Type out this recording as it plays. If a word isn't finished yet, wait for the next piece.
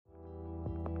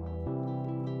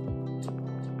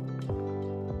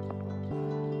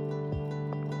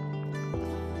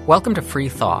Welcome to Free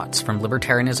Thoughts from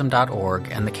Libertarianism.org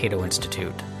and the Cato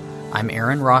Institute. I'm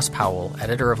Aaron Ross Powell,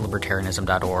 editor of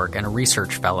Libertarianism.org and a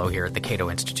research fellow here at the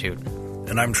Cato Institute.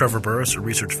 And I'm Trevor Burrus, a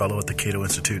research fellow at the Cato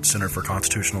Institute Center for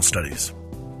Constitutional Studies.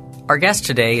 Our guest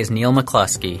today is Neil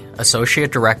McCluskey,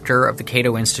 Associate Director of the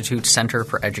Cato Institute Center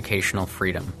for Educational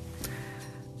Freedom.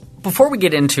 Before we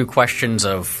get into questions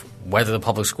of whether the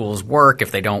public schools work,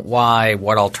 if they don't, why,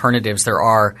 what alternatives there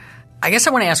are, I guess I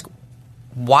want to ask,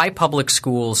 why public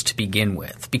schools to begin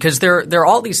with? Because there are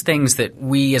all these things that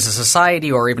we as a society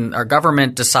or even our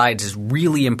government decides is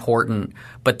really important,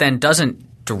 but then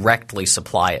doesn't directly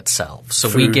supply itself. So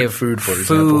we give food, for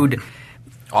example.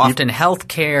 Often health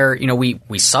care.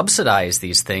 We subsidize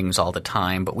these things all the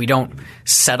time, but we don't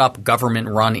set up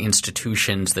government-run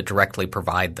institutions that directly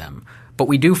provide them. But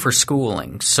we do for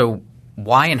schooling. So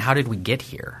why and how did we get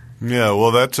here? Yeah,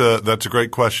 well, that's a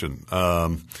great question.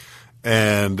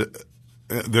 And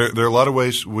there are a lot of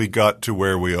ways we got to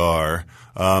where we are,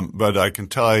 but I can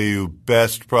tell you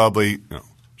best probably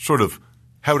sort of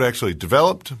how it actually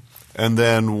developed and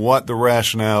then what the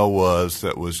rationale was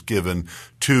that was given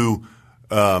to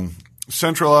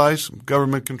centralize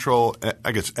government control,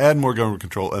 I guess add more government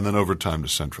control, and then over time to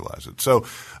centralize it. So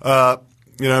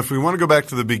if we want to go back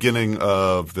to the beginning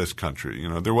of this country,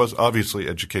 there was obviously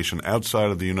education outside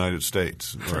of the United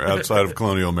States or outside of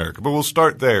colonial America. But we'll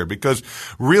start there because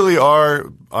really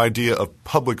our idea of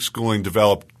public schooling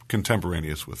developed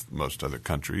contemporaneous with most other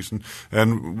countries.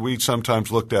 And we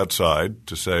sometimes looked outside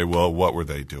to say, well, what were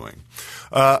they doing?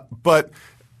 But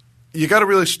you got to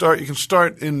really start – you can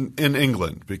start in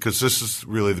England because this is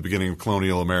really the beginning of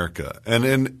colonial America. And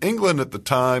in England at the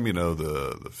time, the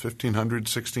 1500s,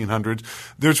 1600s,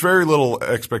 there's very little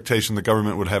expectation the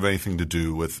government would have anything to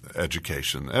do with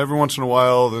education. Every once in a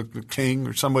while the king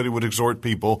or somebody would exhort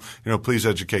people, please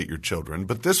educate your children.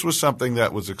 But this was something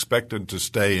that was expected to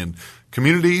stay in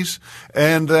communities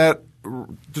and that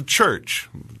the church,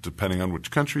 depending on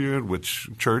which country you're in, which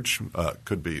church,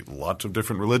 could be lots of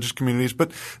different religious communities,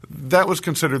 but that was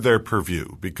considered their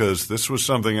purview because this was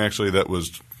something actually that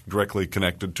was directly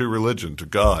connected to religion, to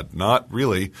God, not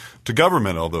really to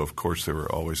government, although of course there were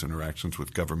always interactions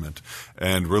with government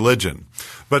and religion.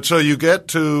 But so you get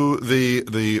to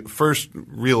the first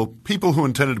real people who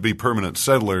intended to be permanent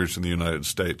settlers in the United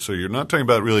States. So you're not talking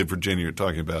about really Virginia, you're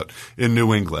talking about in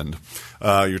New England.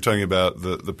 You're talking about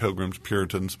the Pilgrims,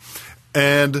 Puritans.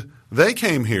 And they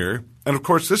came here, and of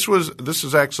course this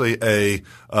is actually a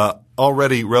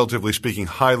already, relatively speaking,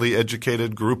 highly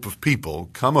educated group of people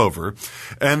come over,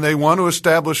 and they want to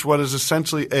establish what is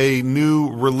essentially a new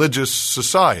religious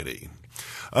society.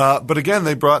 But again,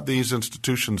 they brought these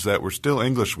institutions that were still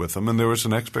English with them, and there was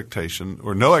an expectation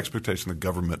or no expectation the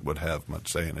government would have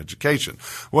much say in education.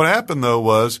 What happened, though,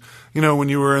 was, when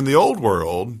you were in the old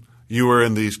world – you were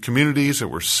in these communities that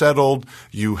were settled.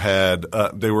 You had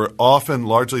they were often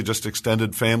largely just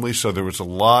extended families, so there was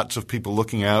lots of people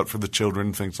looking out for the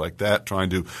children, things like that,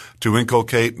 trying to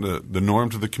inculcate the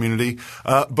norms of the community.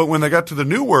 But when they got to the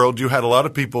New World, you had a lot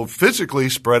of people physically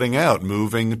spreading out,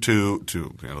 moving to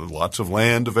lots of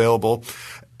land available.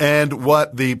 And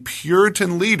what the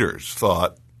Puritan leaders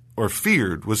thought or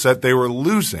feared was that they were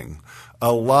losing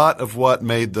a lot of what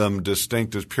made them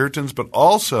distinct as Puritans, but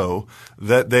also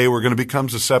that they were going to become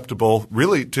susceptible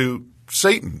really to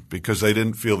Satan because they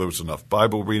didn't feel there was enough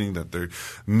Bible reading, that they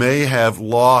may have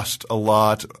lost a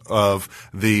lot of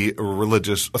the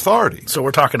religious authority. So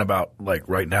we're talking about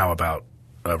right now about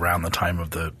around the time of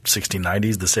the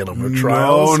 1690s, the Salem witch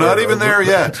trials? No, not even there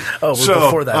yet. So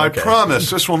before that. Okay. I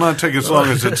promise this will not take as long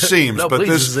as it seems. No, but please,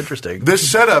 this is interesting. This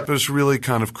setup is really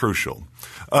kind of crucial.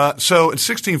 So in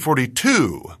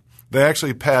 1642, they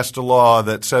actually passed a law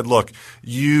that said, look,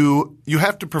 you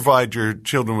have to provide your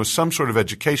children with some sort of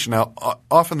education. Now,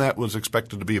 often that was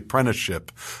expected to be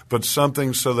apprenticeship, but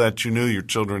something so that you knew your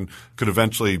children could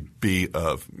eventually be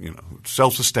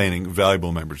self-sustaining,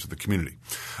 valuable members of the community.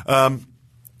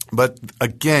 But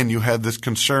again, you had this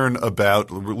concern about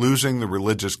losing the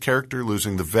religious character,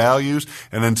 losing the values.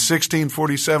 And in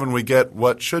 1647, we get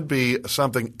what should be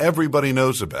something everybody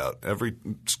knows about. Every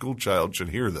school child should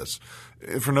hear this.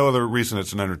 For no other reason,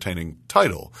 it's an entertaining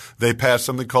title. They passed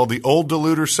something called the Old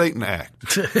Deluder Satan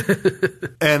Act.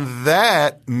 And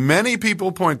that many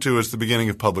people point to as the beginning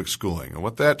of public schooling. And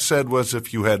what that said was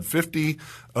if you had 50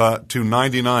 to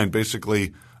 99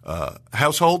 basically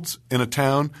households in a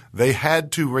town, they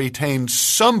had to retain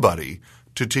somebody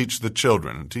to teach the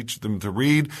children and teach them to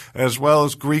read as well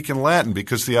as Greek and Latin,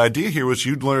 because the idea here was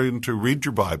you'd learn to read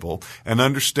your Bible and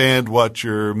understand what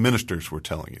your ministers were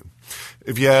telling you.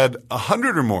 If you had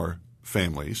 100 or more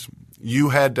families, you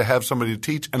had to have somebody to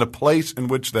teach and a place in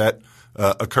which that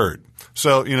occurred.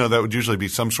 So, that would usually be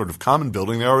some sort of common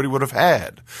building they already would have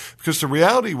had. Because the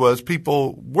reality was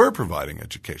people were providing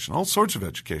education. All sorts of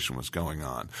education was going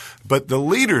on. But the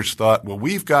leaders thought, well,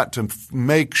 we've got to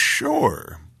make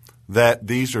sure that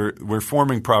we're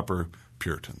forming proper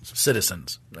Puritans.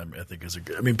 Citizens, I think is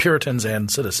Puritans and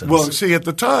citizens. Well, see, at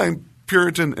the time,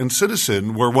 Puritan and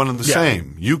citizen were one and the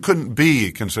same. You couldn't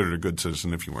be considered a good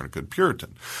citizen if you weren't a good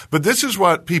Puritan. But this is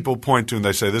what people point to and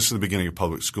they say this is the beginning of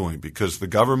public schooling because the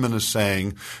government is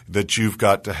saying that you've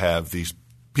got to have these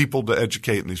people to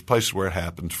educate in these places where it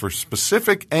happens for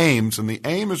specific aims, and the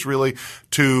aim is really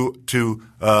to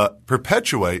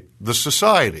perpetuate the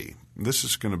society. This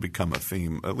is going to become a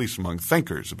theme, at least among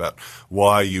thinkers, about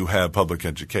why you have public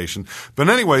education. But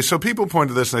anyway, so people point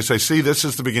to this and they say, see, this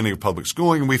is the beginning of public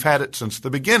schooling, and we've had it since the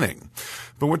beginning.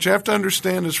 But what you have to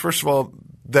understand is, first of all,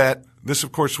 that this,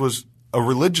 of course, was a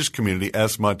religious community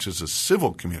as much as a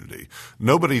civil community.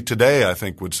 Nobody today, I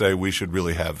think, would say we should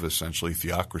really have essentially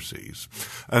theocracies.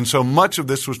 And so much of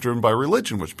this was driven by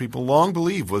religion, which people long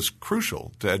believed was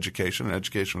crucial to education, and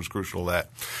education was crucial to that.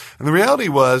 And the reality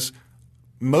was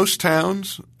most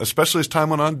towns, especially as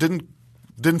time went on,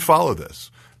 didn't follow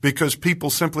this because people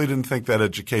simply didn't think that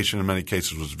education in many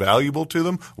cases was valuable to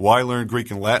them. Why learn Greek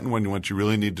and Latin when what you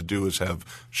really need to do is have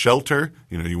shelter?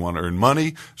 You want to earn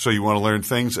money, so you want to learn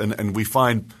things. And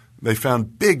they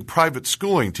found big private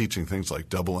schooling teaching things like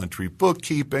double entry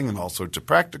bookkeeping and all sorts of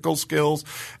practical skills.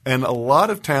 And a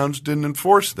lot of towns didn't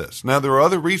enforce this. Now, there are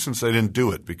other reasons they didn't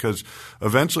do it because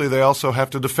eventually they also have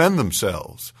to defend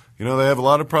themselves. They have a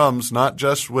lot of problems, not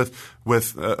just with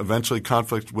eventually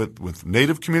conflict with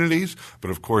native communities,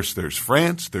 but of course there's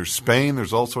France, there's Spain,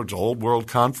 there's all sorts of old world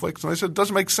conflicts. And I said it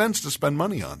doesn't make sense to spend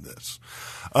money on this.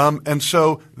 And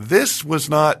so this was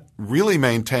not really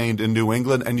maintained in New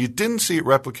England, and you didn't see it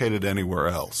replicated anywhere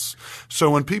else. So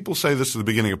when people say this is the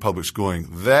beginning of public schooling,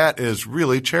 that is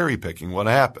really cherry-picking what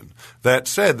happened. That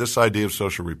said, this idea of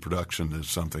social reproduction is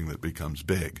something that becomes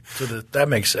big. So that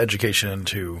makes education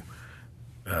into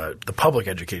the public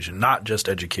education, not just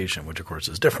education, which of course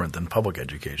is different than public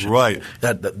education. Right.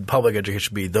 That public education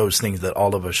should be those things that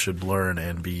all of us should learn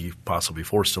and be possibly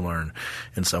forced to learn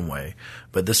in some way.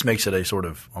 But this makes it a sort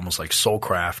of almost like soul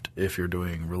craft if you're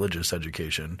doing religious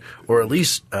education, or at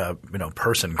least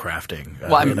person crafting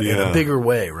in a bigger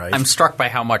way, right? I'm struck by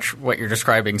how much what you're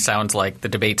describing sounds like the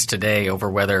debates today over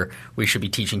whether we should be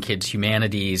teaching kids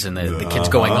humanities and the kids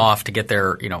going off to get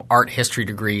their art history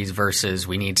degrees versus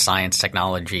we need science,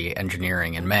 technology,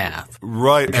 engineering, and math.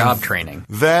 Right. Job training.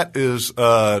 That is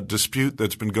a dispute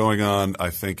that's been going on,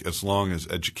 I think, as long as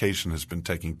education has been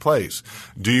taking place.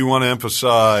 Do you want to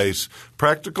emphasize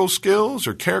practical skills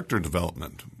or character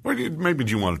development? Or maybe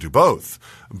you want to do both.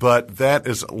 But that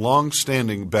is a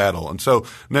long-standing battle. And so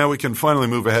now we can finally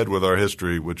move ahead with our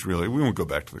history, which really – we won't go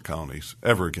back to the colonies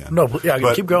ever again. No,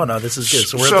 yeah, keep going now. This is good.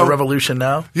 So we're at the Revolution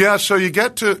now? Yeah, so you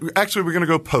get to – actually, we're going to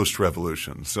go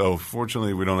post-Revolution. So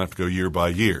fortunately, we don't have to go year by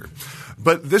year.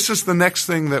 But this is the next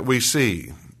thing that we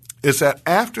see is that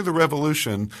after the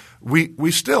Revolution, we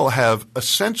still have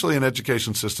essentially an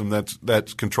education system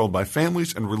that's controlled by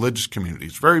families and religious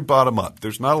communities, very bottom up.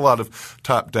 There's not a lot of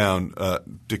top-down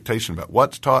dictation about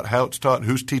what's taught, how it's taught,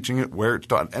 who's teaching it, where it's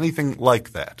taught, anything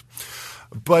like that.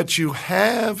 But you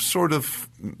have sort of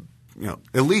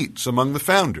elites among the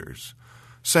founders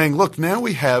saying, look, now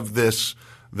we have this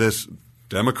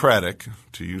democratic,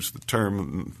 to use the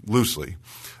term loosely,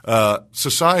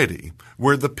 society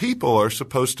where the people are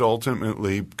supposed to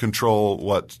ultimately control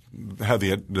how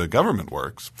the government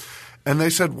works. And they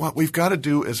said what we've got to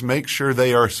do is make sure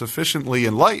they are sufficiently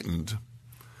enlightened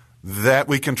that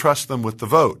we can trust them with the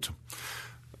vote.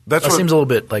 That seems a little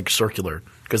bit like circular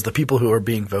because the people who are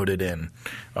being voted in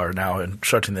are now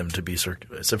instructing them to be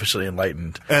sufficiently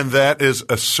enlightened. And that is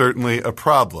certainly a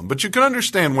problem. But you can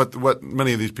understand what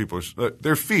many of these people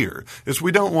their fear is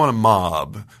we don't want a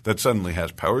mob that suddenly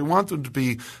has power. We want them to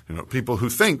be people who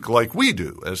think like we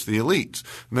do as the elites.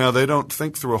 Now, they don't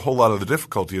think through a whole lot of the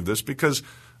difficulty of this because,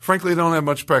 frankly, they don't have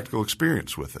much practical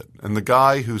experience with it. And the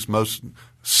guy who's most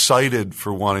cited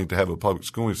for wanting to have a public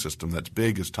schooling system that's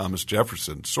big is Thomas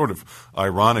Jefferson, sort of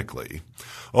ironically.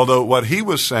 Although what he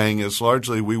was saying is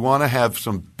largely we want to have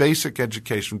some basic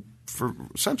education for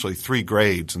essentially 3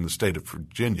 grades in the state of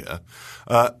Virginia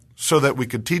so that we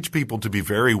could teach people to be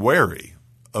very wary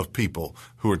of people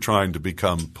who are trying to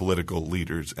become political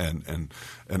leaders and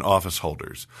office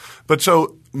holders. But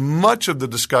so much of the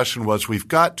discussion was we've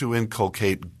got to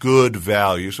inculcate good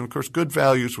values. And, of course, good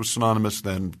values was synonymous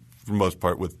then for the most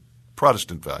part with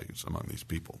Protestant values among these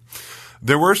people.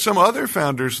 There were some other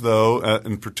founders, though,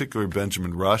 in particular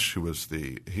Benjamin Rush,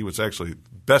 he was actually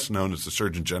best known as the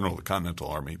Surgeon General of the Continental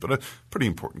Army, but a pretty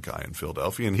important guy in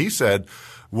Philadelphia. And he said,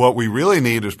 what we really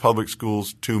need is public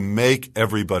schools to make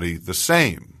everybody the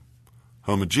same,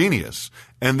 homogeneous,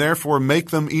 and therefore make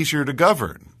them easier to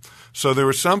govern. So there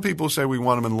were some people who say we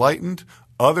want them enlightened,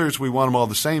 others we want them all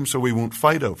the same so we won't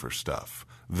fight over stuff.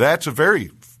 That's a very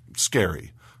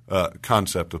scary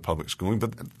concept of public schooling,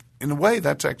 but in a way,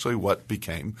 that's actually what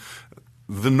became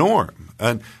the norm.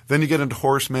 And then you get into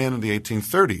Horace Mann in the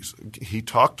 1830s. He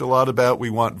talked a lot about we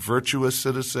want virtuous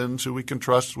citizens who we can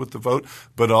trust with the vote,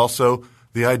 but also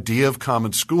the idea of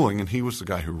common schooling, and he was the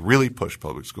guy who really pushed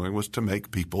public schooling, was to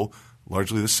make people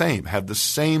largely the same, have the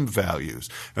same values.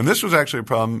 And this was actually a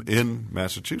problem in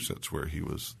Massachusetts where he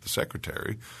was the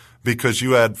secretary, because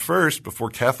you had first, before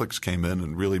Catholics came in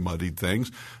and really muddied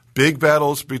things, big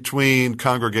battles between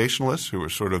Congregationalists, who were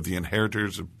sort of the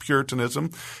inheritors of Puritanism,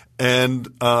 and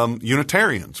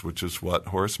Unitarians, which is what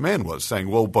Horace Mann was, saying,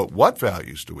 well, but what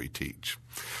values do we teach?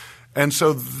 And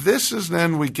so this is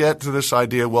then we get to this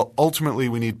idea, well, ultimately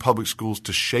we need public schools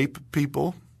to shape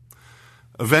people.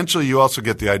 Eventually you also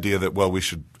get the idea that, well, we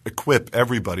should equip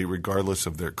everybody regardless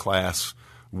of their class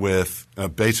with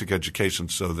basic education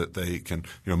so that they can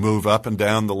move up and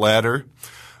down the ladder.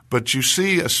 But you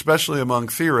see, especially among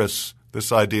theorists,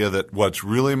 this idea that what's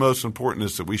really most important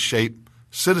is that we shape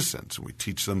citizens. We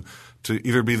teach them to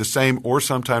either be the same or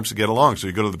sometimes to get along. So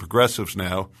you go to the progressives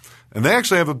now, and they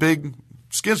actually have a big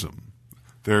schism.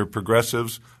 They're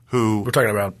progressives who – we're talking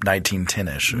about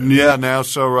 1910-ish. Yeah, now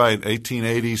so right,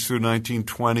 1880s through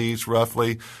 1920s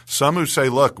roughly. Some who say,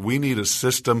 look, we need a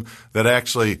system that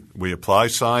actually we apply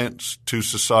science to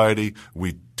society,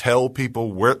 we tell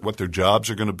people what their jobs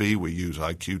are going to be. We use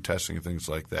IQ testing and things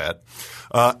like that.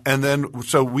 And then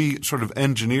so we sort of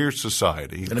engineer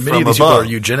society from above. And many of these people are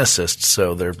eugenicists,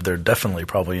 so they're definitely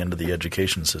probably into the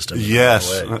education system.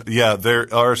 Yes. Yeah,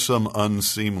 there are some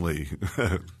unseemly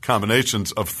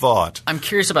combinations of thought. I'm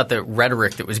curious about the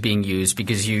rhetoric that was being used,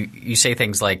 because you say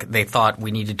things like they thought we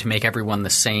needed to make everyone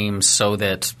the same so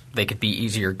that they could be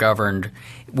easier governed.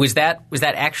 Was that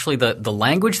actually the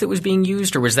language that was being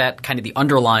used, or was that kind of the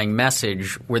underlying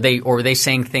message? Were they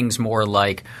saying things more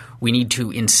like we need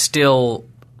to instill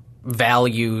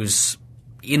values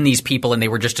in these people, and they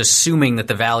were just assuming that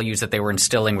the values that they were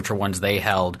instilling, which are ones they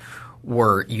held,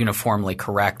 were uniformly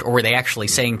correct? Or were they actually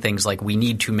saying things like we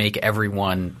need to make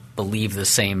everyone believe the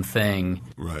same thing?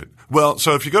 Right. Well,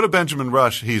 so if you go to Benjamin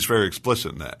Rush, he's very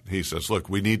explicit in that. He says, look,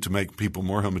 we need to make people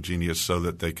more homogeneous so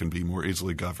that they can be more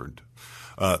easily governed.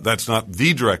 That's not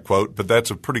the direct quote, but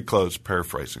that's a pretty close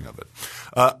paraphrasing of it.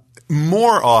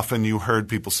 More often you heard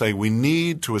people say we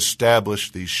need to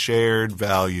establish these shared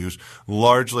values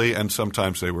largely, and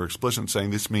sometimes they were explicit in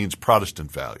saying this means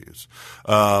Protestant values.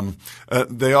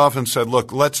 They often said,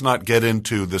 look, let's not get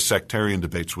into the sectarian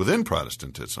debates within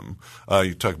Protestantism.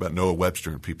 You talk about Noah Webster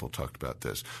and people talked about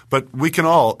this. But we can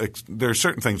all – there are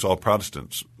certain things all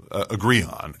Protestants agree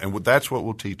on, and that's what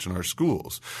we'll teach in our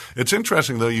schools. It's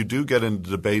interesting, though, you do get into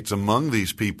debates among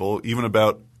these people even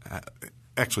about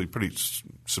actually pretty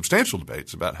substantial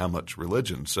debates about how much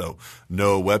religion. So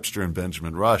Noah Webster and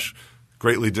Benjamin Rush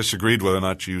greatly disagreed whether or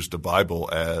not to use the Bible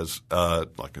as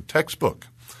like a textbook,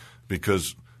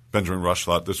 because Benjamin Rush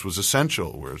thought this was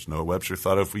essential, whereas Noah Webster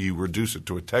thought if we reduce it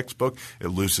to a textbook, it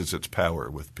loses its power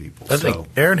with people. I think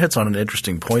Aaron hits on an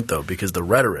interesting point, though, because the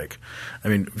rhetoric – I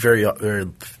mean, very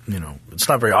it's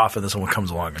not very often that someone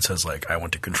comes along and says, like, I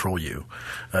want to control you.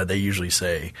 They usually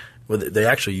say – well, they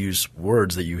actually use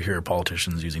words that you hear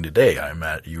politicians using today.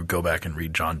 You go back and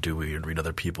read John Dewey and read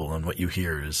other people, and what you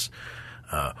hear is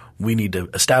we need to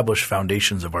establish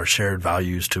foundations of our shared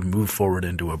values to move forward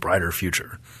into a brighter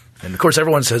future. And, of course,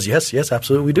 everyone says, yes,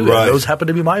 absolutely we do. Right. And those happen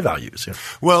to be my values. Yeah.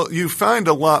 Well, you find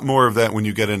a lot more of that when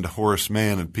you get into Horace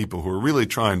Mann and people who are really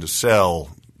trying to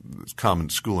sell common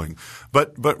schooling.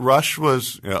 But Rush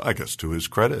was, I guess to his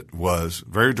credit, was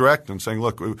very direct in saying,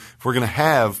 look, if we're going to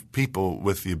have people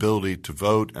with the ability to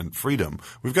vote and freedom,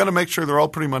 we've got to make sure they're all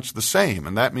pretty much the same,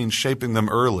 and that means shaping them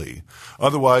early.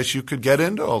 Otherwise, you could get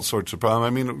into all sorts of problems. I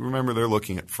mean, remember they're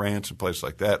looking at France and places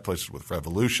like that, places with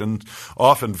revolutions,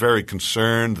 often very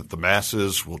concerned that the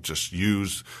masses will just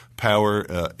use power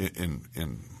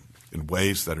in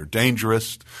ways that are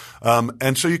dangerous.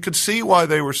 And so you could see why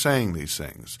they were saying these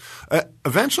things.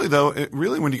 Eventually, though,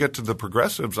 really when you get to the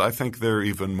progressives, I think they're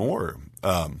even more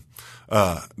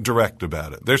direct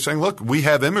about it. They're saying, look, we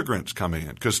have immigrants coming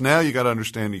in, because now you got to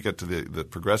understand, you get to the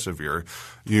progressive era,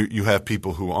 you have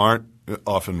people who aren't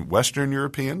often Western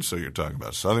Europeans, so you're talking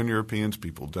about Southern Europeans.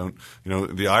 People don't –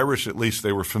 the Irish at least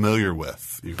they were familiar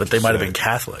with. But they might have been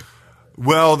Catholic.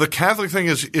 Well, the Catholic thing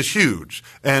is huge,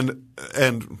 and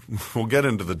we'll get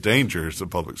into the dangers of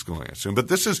public schooling, I assume. But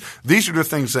these are the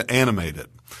things that animate it.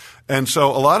 And so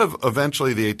a lot of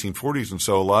eventually the 1840s and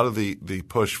so a lot of the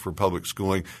push for public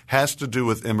schooling has to do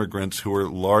with immigrants who are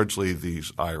largely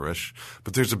these Irish.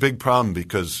 But there's a big problem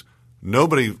because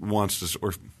nobody wants to –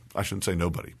 or I shouldn't say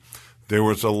nobody. There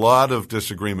was a lot of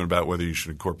disagreement about whether you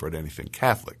should incorporate anything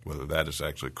Catholic, whether that is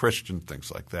actually Christian,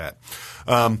 things like that.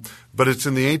 But it's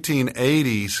in the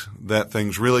 1880s that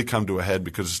things really come to a head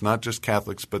because it's not just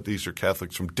Catholics, but these are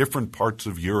Catholics from different parts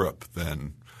of Europe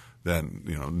than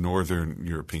Northern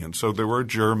Europeans. So there were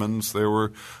Germans, there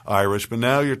were Irish, but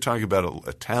now you're talking about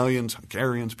Italians,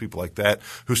 Hungarians, people like that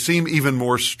who seem even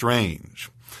more strange.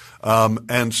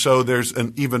 And so there's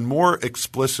an even more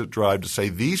explicit drive to say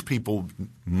these people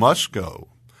must go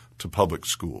to public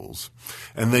schools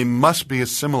and they must be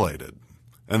assimilated.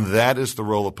 And that is the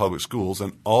role of public schools.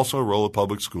 And also a role of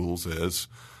public schools is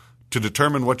to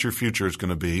determine what your future is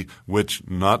going to be, which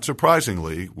not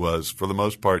surprisingly was for the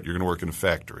most part you're going to work in a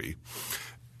factory,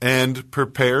 and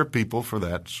prepare people for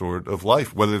that sort of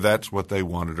life, whether that's what they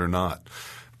wanted or not.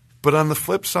 But on the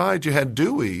flip side, you had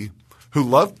Dewey, who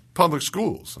loved public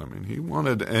schools. I mean, he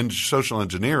wanted social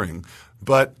engineering,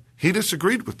 but he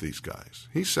disagreed with these guys.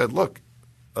 He said, look,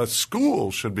 a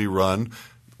school should be run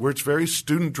where it's very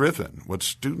student-driven. What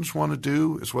students want to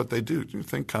do is what they do. You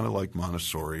think kind of like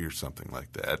Montessori or something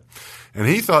like that. And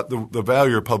he thought the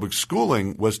value of public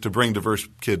schooling was to bring diverse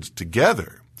kids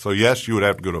together. So, yes, you would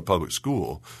have to go to a public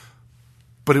school,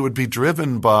 but it would be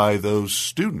driven by those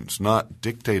students, not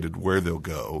dictated where they'll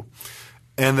go.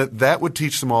 And that would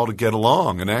teach them all to get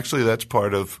along. And actually that's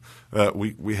part of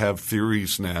we have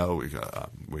theories now.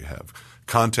 We have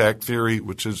contact theory,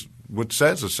 which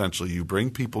says essentially you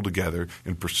bring people together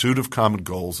in pursuit of common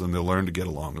goals and they'll learn to get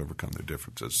along, overcome their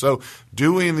differences. So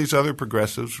Dewey and these other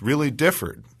progressives really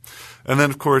differed. And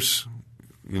then, of course,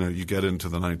 you get into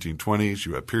the 1920s,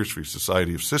 you have Pierce v.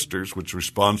 Society of Sisters, which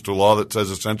responds to a law that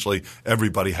says essentially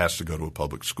everybody has to go to a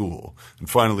public school. And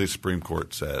finally the Supreme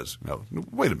Court says, no,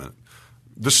 wait a minute.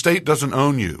 The state doesn't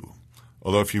own you.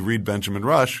 Although if you read Benjamin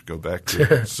Rush, go back to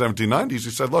the 1790s, he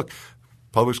said, look,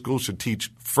 public schools should teach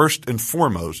first and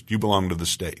foremost you belong to the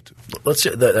state. Let's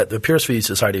say the Pierce v.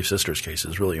 Society of Sisters case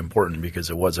is really important because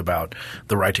it was about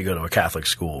the right to go to a Catholic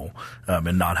school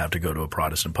and not have to go to a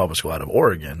Protestant public school out of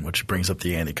Oregon, which brings up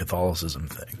the anti-Catholicism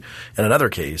thing. And another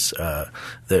case,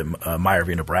 Meyer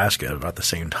v. Nebraska, about the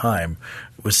same time,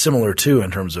 was similar too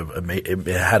in terms of it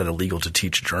had it illegal to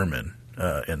teach German.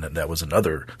 And that was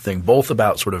another thing, both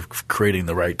about sort of creating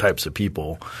the right types of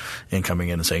people and coming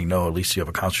in and saying, no, at least you have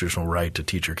a constitutional right to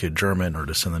teach your kid German or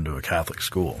to send them to a Catholic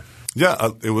school. Yeah,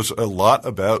 it was a lot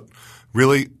about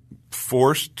really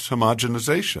forced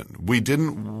homogenization. We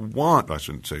didn't want – I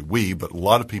shouldn't say we, but a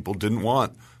lot of people didn't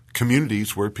want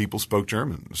communities where people spoke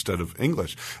German instead of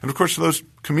English. And, of course, those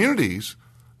communities –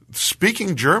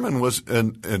 speaking German was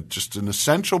just an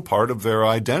essential part of their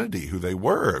identity, who they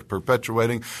were,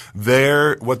 perpetuating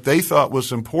what they thought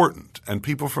was important. And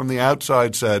people from the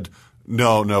outside said,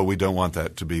 no, we don't want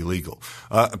that to be legal.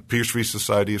 Pierce v.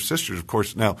 Society of Sisters, of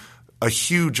course. Now, a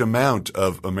huge amount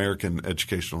of American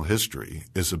educational history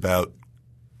is about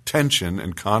tension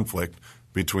and conflict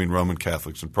between Roman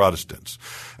Catholics and Protestants.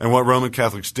 And what Roman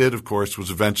Catholics did, of course,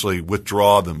 was eventually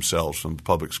withdraw themselves from the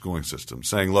public schooling system,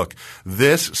 saying, look,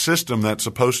 this system that's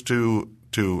supposed to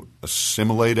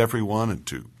assimilate everyone and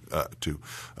to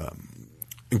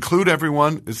include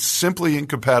everyone is simply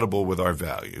incompatible with our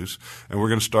values, and we're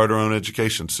going to start our own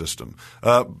education system.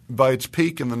 By its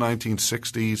peak in the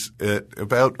 1960s,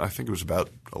 I think it was about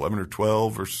 11 or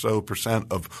 12 or so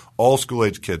 % of all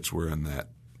school-age kids were in that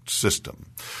system.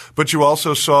 But you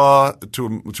also saw,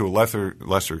 to a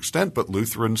lesser extent, but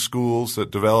Lutheran schools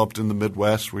that developed in the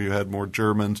Midwest where you had more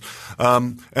Germans.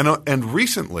 And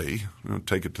recently,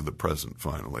 take it to the present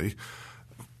finally,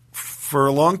 for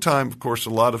a long time, of course, a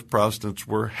lot of Protestants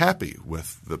were happy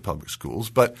with the public schools.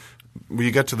 But when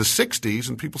you get to the 60s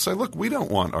and people say, look, we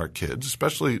don't want our kids,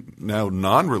 especially now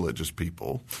non-religious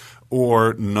people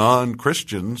or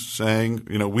non-Christians saying,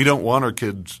 we don't want our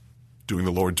kids doing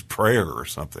the Lord's Prayer or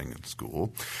something in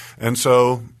school. And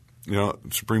so,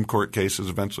 Supreme Court cases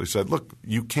eventually said, look,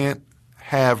 you can't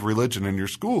have religion in your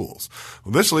schools.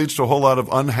 Well, this leads to a whole lot of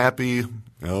unhappy,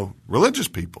 religious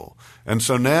people. And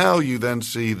so now you then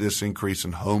see this increase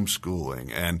in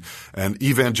homeschooling and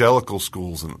evangelical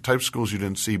schools and the type of schools you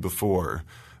didn't see before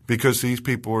because these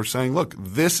people are saying, look,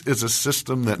 this is a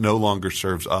system that no longer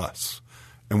serves us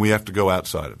and we have to go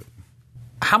outside of it.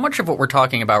 How much of what we're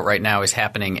talking about right now is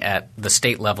happening at the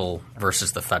state level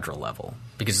versus the federal level?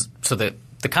 Because the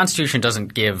Constitution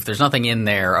doesn't give – there's nothing in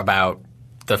there about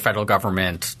the federal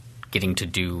government getting to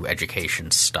do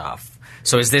education stuff.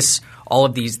 So is this all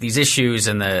of these issues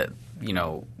and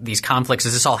these conflicts,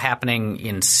 is this all happening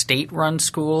in state-run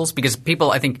schools? Because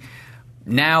people, I think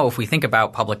now if we think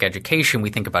about public education, we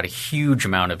think about a huge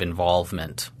amount of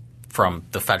involvement from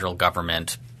the federal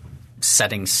government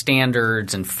setting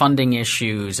standards and funding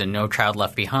issues and No Child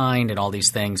Left Behind and all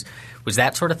these things. Was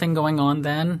that sort of thing going on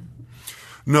then?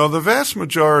 No, the vast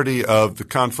majority of the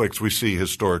conflicts we see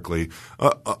historically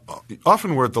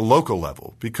often were at the local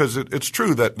level, because it's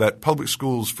true that public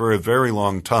schools for a very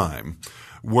long time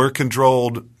were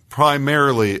controlled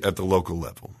primarily at the local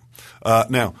level.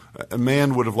 Now, a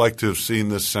man would have liked to have seen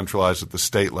this centralized at the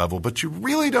state level, but you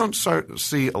really don't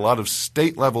see a lot of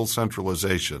state-level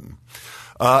centralization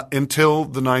until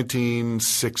the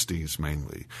 1960s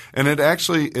mainly. And it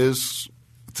actually is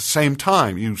at the same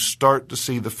time you start to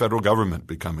see the federal government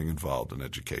becoming involved in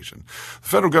education. The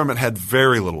federal government had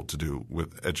very little to do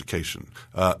with education.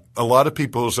 A lot of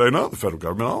people say, no, the federal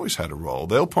government always had a role.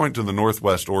 They'll point to the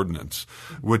Northwest Ordinance,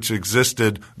 which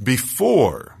existed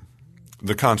before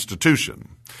the Constitution.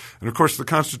 And, of course, the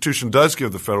Constitution does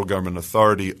give the federal government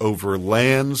authority over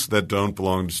lands that don't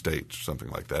belong to states, something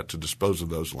like that, to dispose of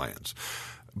those lands.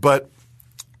 But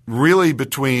really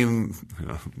between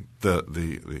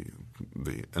the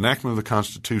enactment of the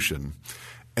Constitution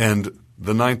and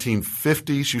the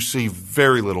 1950s, you see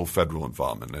very little federal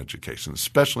involvement in education,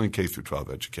 especially in K through 12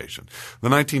 education. The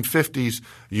 1950s,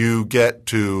 you get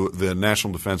to the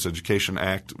National Defense Education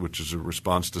Act, which is a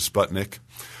response to Sputnik.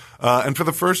 And for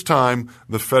the first time,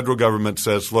 the federal government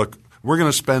says, look, we're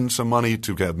going to spend some money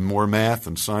to have more math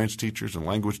and science teachers and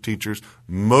language teachers.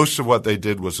 Most of what they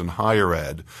did was in higher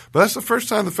ed. But that's the first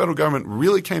time the federal government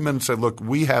really came in and said, look,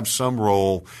 we have some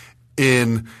role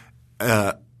in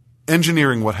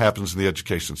engineering what happens in the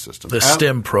education system. The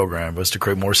STEM program was to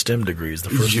create more STEM degrees, the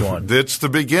first one. It's the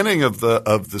beginning of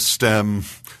the STEM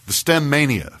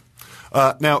mania.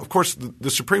 Now, of course,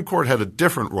 the Supreme Court had a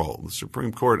different role. The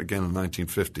Supreme Court, again, in the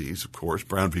 1950s, of course,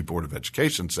 Brown v. Board of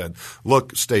Education said,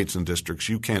 look, states and districts,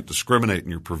 you can't discriminate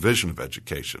in your provision of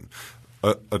education.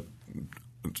 A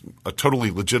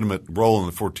totally legitimate role in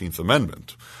the 14th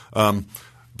Amendment.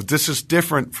 But this is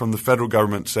different from the federal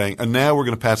government saying, and now we're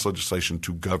going to pass legislation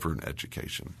to govern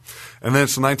education. And then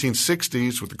it's the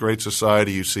 1960s with the Great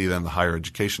Society. You see then the Higher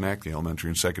Education Act, the Elementary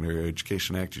and Secondary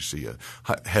Education Act. You see a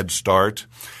Head Start.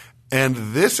 And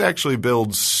this actually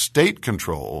builds state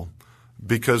control,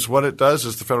 because what it does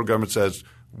is the federal government says,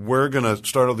 we're going to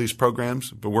start all these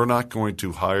programs, but we're not going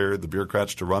to hire the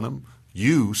bureaucrats to run them.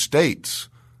 You, states,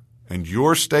 and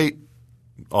your state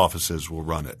offices will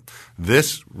run it.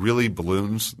 This really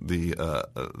balloons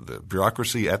the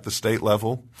bureaucracy at the state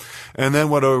level. And then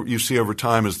what you see over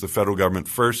time is the federal government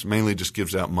first mainly just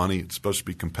gives out money. It's supposed to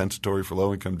be compensatory for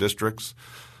low-income districts.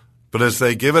 But as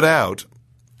they give it out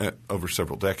over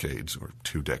several decades, or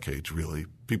 2 decades really,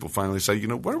 people finally say,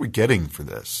 what are we getting for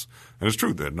this? And it's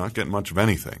true, they're not getting much of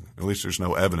anything. At least there's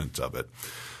no evidence of it.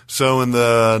 So in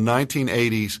the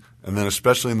 1980s, and then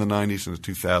especially in the 90s and the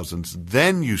 2000s,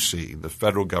 then you see the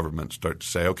federal government start to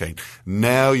say, okay,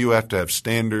 now you have to have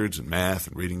standards in math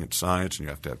and reading and science, and you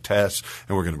have to have tests,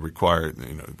 and we're going to require,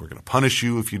 we're going to punish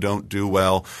you if you don't do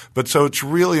well. But so it's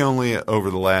really only over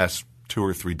the last 2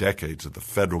 or 3 decades that the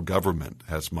federal government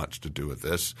has much to do with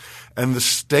this. And the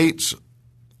states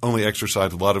only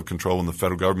exercise a lot of control when the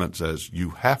federal government says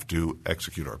you have to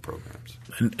execute our programs.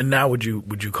 And now would you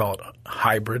call it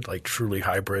hybrid, like truly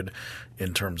hybrid,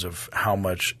 in terms of how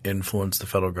much influence the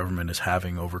federal government is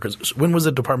having over – because when was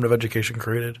the Department of Education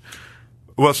created?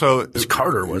 Well, so – It's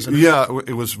Carter, wasn't it? Yeah,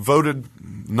 it was voted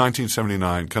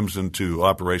 1979, comes into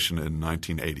operation in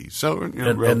 1980. So,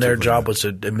 and their job was to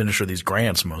administer these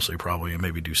grants mostly probably, and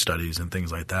maybe do studies and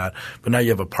things like that. But now you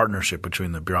have a partnership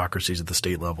between the bureaucracies at the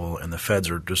state level, and the feds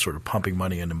are just sort of pumping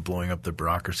money in and blowing up the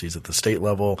bureaucracies at the state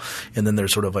level. And then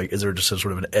there's sort of like – is there just a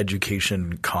sort of an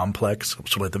education complex,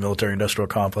 sort of like the military-industrial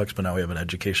complex, but now we have an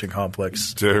education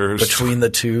complex between the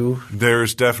two?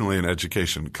 There's definitely an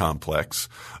education complex.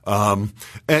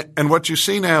 And what you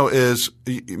see now is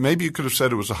maybe you could have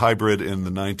said it was a hybrid in the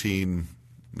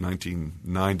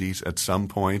 1990s at some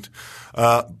point.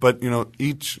 But,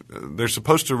 they're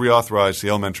supposed to reauthorize the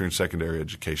Elementary and Secondary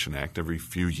Education Act every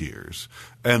few years.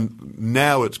 And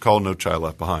now it's called No Child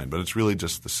Left Behind, but it's really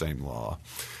just the same law.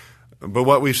 But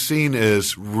what we've seen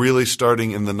is really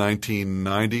starting in the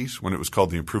 1990s when it was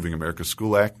called the Improving America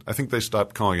School Act. I think they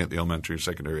stopped calling it the Elementary and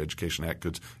Secondary Education Act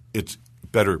because it's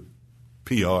better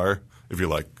PR, if you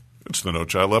like, It's the No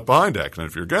Child Left Behind Act, and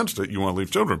if you're against it, you want to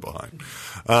leave children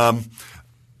behind.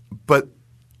 But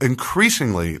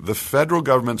increasingly, the federal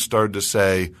government started to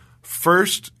say,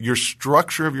 first, your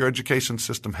structure of your education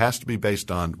system has to be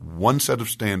based on one set of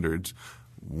standards,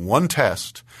 one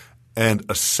test, and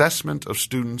assessment of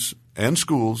students and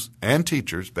schools and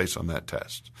teachers based on that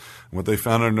test. And what they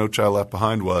found under No Child Left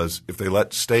Behind was if they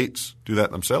let states do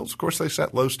that themselves, of course they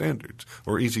set low standards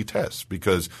or easy tests,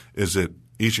 because is it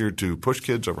easier to push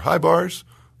kids over high bars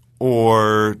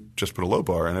or just put a low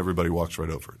bar and everybody walks right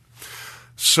over it?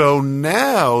 So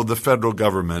now the federal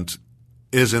government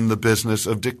is in the business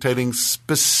of dictating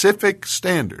specific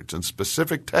standards and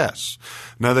specific tests.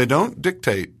 Now, they don't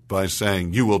dictate by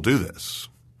saying you will do this.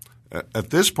 At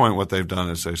this point, what they've done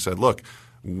is they said, look,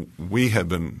 we have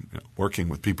been working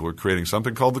with people who are creating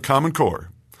something called the Common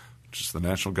Core, which is the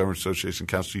National Government Association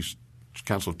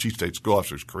Council of Chief State School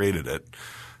Officers created it.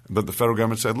 But the federal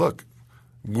government said, look,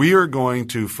 we are going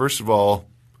to, first of all,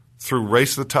 through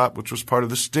Race to the Top, which was part of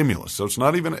the stimulus. So it's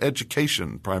not even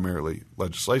education primarily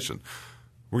legislation.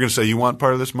 We're going to say you want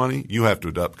part of this money, you have to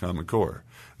adopt Common Core.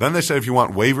 Then they say if you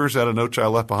want waivers out of No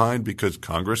Child Left Behind because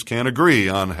Congress can't agree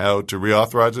on how to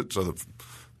reauthorize it, so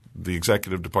the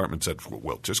executive department said,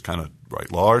 we'll just kind of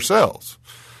write law ourselves.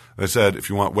 They said if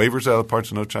you want waivers out of parts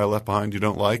of No Child Left Behind you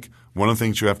don't like, one of the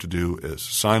things you have to do is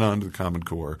sign on to the Common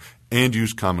Core and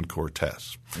use Common Core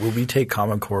tests. Will we take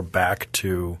Common Core back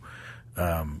to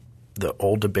the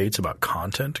old debates about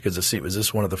content? Because is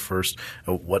this one of the first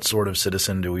what sort of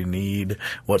citizen do we need?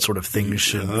 What sort of things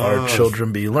should our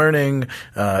children be learning?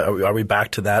 Are we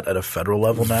back to that at a federal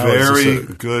level now? Very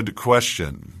good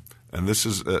question. And this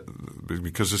is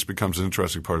because this becomes an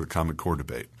interesting part of the Common Core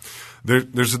debate.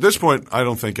 There's at this point, I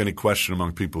don't think any question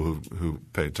among people who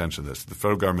pay attention to this. The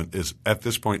federal government is at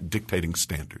this point dictating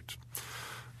standards.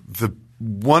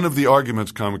 One of the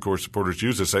arguments Common Core supporters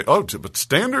use is say, but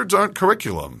standards aren't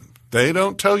curriculum. They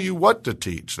don't tell you what to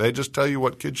teach. They just tell you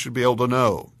what kids should be able to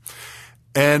know.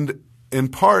 And in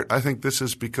part, I think this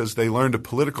is because they learned a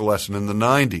political lesson in the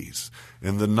 90s.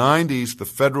 In the 90s, the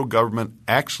federal government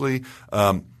actually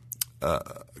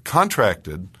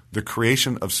contracted the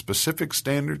creation of specific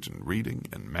standards in reading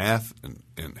and math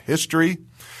and history.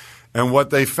 And what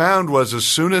they found was as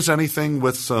soon as anything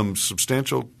with some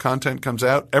substantial content comes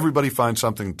out, everybody finds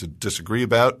something to disagree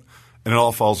about, and it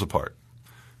all falls apart.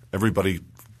 Everybody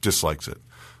dislikes it.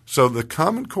 So the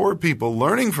Common Core people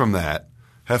learning from that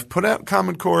have put out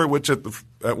Common Core, which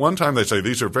at one time they say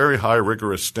these are very high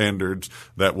rigorous standards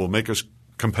that will make us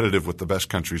competitive with the best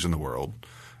countries in the world.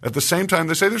 At the same time,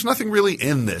 they say there's nothing really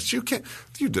in this.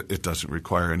 It doesn't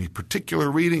require any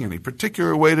particular reading, any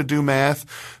particular way to do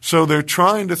math. So they're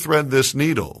trying to thread this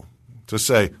needle to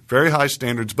say very high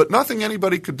standards, but nothing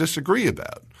anybody could disagree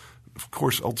about. Of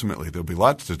course, ultimately, there'll be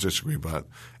lots to disagree about,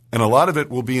 and a lot of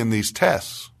it will be in these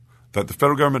tests that the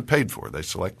federal government paid for. They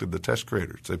selected the test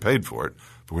creators. They paid for it,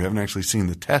 but we haven't actually seen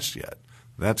the test yet.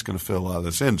 That's going to fill a lot of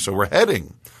this in. So we're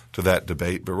heading to that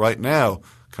debate, but right now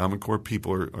Common Core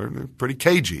people are pretty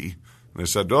cagey. They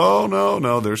said,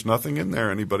 no, there's nothing in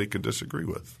there anybody could disagree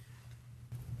with.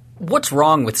 What's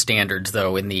wrong with standards,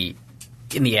 though, in the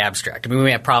abstract? I mean, we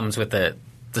may have problems with the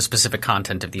specific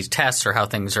content of these tests or how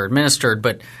things are administered,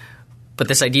 but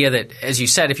this idea that, as you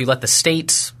said, if you let the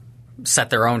states set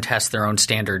their own tests, their own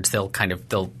standards, they'll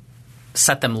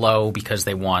set them low because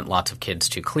they want lots of kids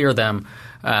to clear them.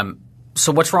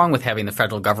 So what's wrong with having the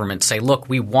federal government say, look,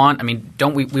 we want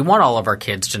all of our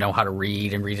kids to know how to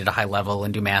read and read at a high level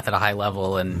and do math at a high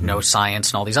level and know science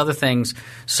and all these other things.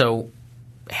 So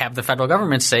have the federal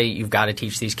government say you've got to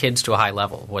teach these kids to a high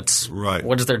level. What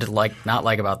is there to not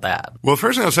like about that? Well,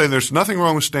 first thing I'll say, there's nothing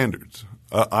wrong with standards.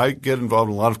 I get involved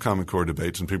in a lot of Common Core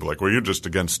debates, and people are like, well, you're just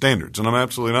against standards. And I'm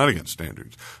absolutely not against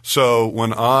standards. So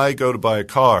when I go to buy a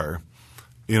car,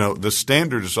 the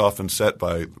standard is often set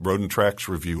by Road and Track's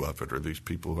review of it, or these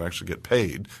people who actually get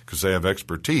paid because they have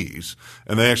expertise,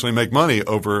 and they actually make money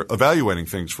over evaluating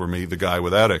things for me, the guy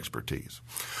without expertise.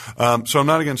 So I'm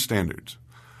not against standards.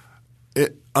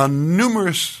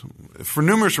 For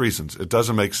numerous reasons, it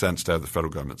doesn't make sense to have the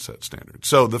federal government set standards.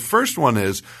 So the first one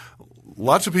is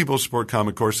lots of people who support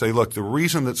Common Core say, look, the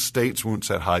reason that states won't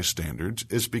set high standards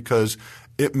is because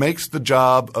it makes the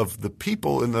job of the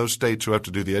people in those states who have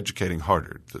to do the educating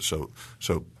harder. So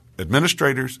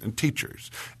administrators and teachers.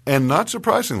 And not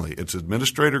surprisingly, it's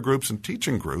administrator groups and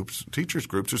teachers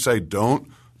groups who say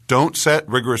don't set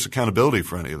rigorous accountability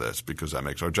for any of this because that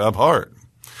makes our job hard.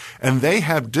 And they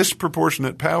have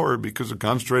disproportionate power because of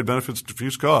concentrated benefits,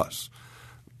 diffuse costs.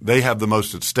 They have the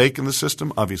most at stake in the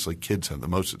system. Obviously, kids have the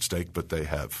most at stake, but they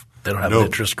have They don't have an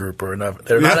interest group or enough.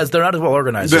 They're not as well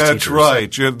organized as teachers. That's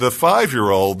right. The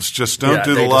 5-year-olds just don't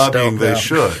do the lobbying they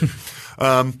should.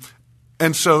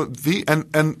 And so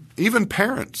and even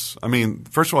parents. I mean,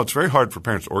 first of all, it's very hard for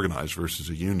parents to organize versus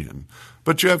a union.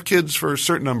 But you have kids for a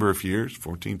certain number of years,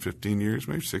 14, 15 years,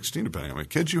 maybe 16, depending on how many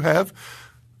kids you have.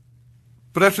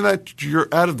 But after that, you're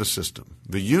out of the system.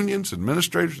 The unions,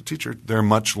 administrators, the teachers, they're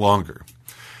much longer.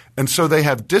 And so they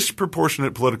have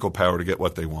disproportionate political power to get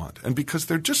what they want. And because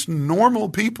they're just normal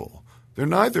people, they're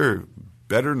neither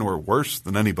better nor worse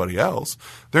than anybody else.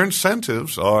 Their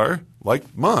incentives are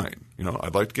like mine.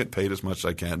 I'd like to get paid as much as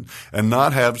I can and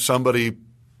not have somebody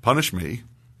punish me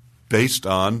based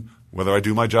on whether I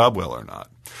do my job well or not.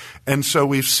 And so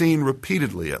we've seen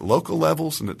repeatedly at local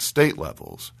levels and at state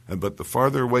levels, but the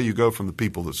farther away you go from the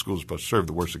people that schools are supposed to serve,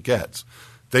 the worse it gets.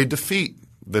 They defeat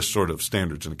this sort of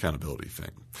standards and accountability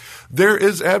thing. There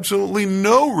is absolutely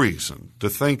no reason to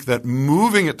think that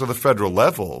moving it to the federal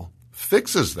level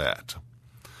fixes that.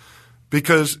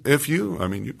 Because if you've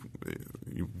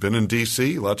been in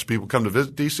D.C., lots of people come to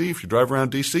visit D.C. If you drive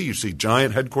around D.C., you see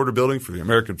giant headquarter building for the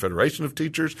American Federation of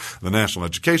Teachers, the National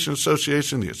Education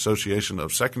Association, the Association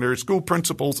of Secondary School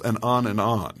Principals, and on and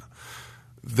on.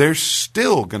 They're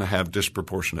still going to have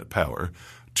disproportionate power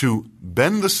to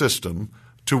bend the system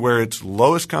to where its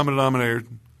lowest common denominator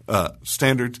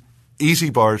standards, easy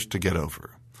bars to get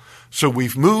over. So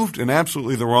we've moved in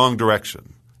absolutely the wrong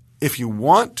direction. If you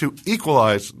want to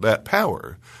equalize that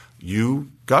power,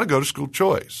 you got to go to school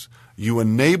choice. You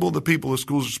enable the people the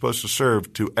schools are supposed to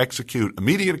serve to execute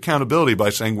immediate accountability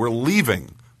by saying we're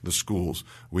leaving the schools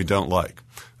we don't like.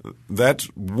 That's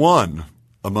one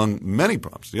among many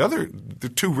problems.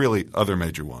 The two really other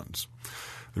major ones.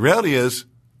 The reality is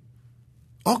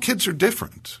all kids are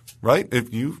different, right?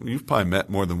 If you've probably met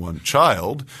more than one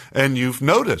child and you've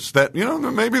noticed that,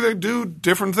 maybe they do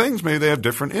different things. Maybe they have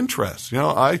different interests.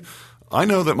 I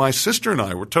know that my sister and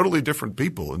I were totally different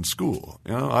people in school.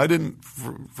 I didn't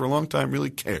for a long time really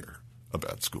care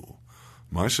about school.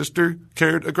 My sister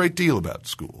cared a great deal about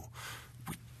school.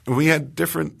 We had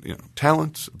different,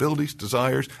 talents, abilities,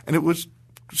 desires, and it was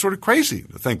sort of crazy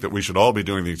to think that we should all be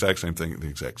doing the exact same thing at the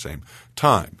exact same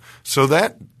time. So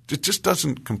that it just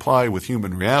doesn't comply with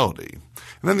human reality.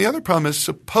 And then the other problem is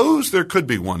suppose there could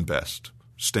be one best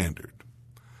standard.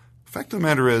 The fact of the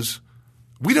matter is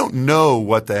we don't know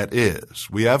what that is.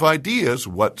 We have ideas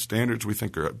what standards we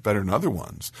think are better than other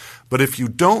ones. But if you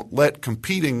don't let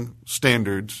competing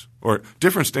standards or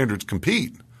different standards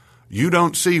compete, you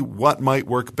don't see what might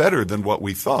work better than what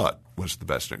we thought was the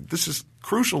best standard. This is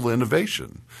crucial to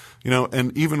innovation.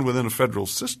 And even within a federal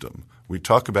system, we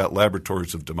talk about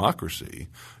laboratories of democracy.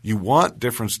 You want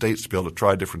different states to be able to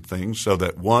try different things so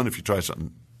that, one, if you try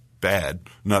something bad,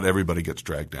 not everybody gets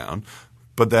dragged down.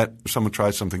 But that if someone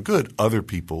tries something good, other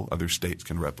people, other states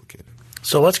can replicate it.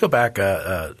 So let's go back.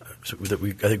 I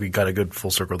think we got a good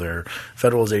full circle there.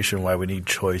 Federalization, why we need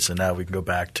choice, and now we can go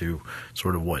back to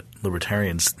sort of what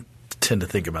libertarians tend to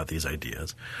think about these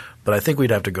ideas. But I think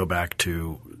we'd have to go back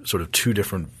to sort of two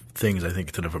different things I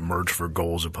think that have emerged for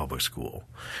goals of public school.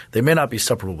 They may not be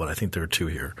separable, but I think there are two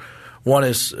here. One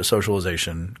is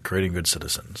socialization, creating good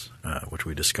citizens, which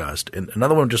we discussed. And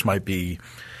another one just might be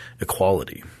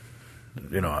equality.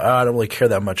 I don't really care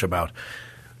that much about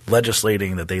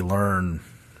legislating that they learn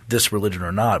this religion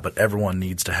or not, but everyone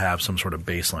needs to have some sort of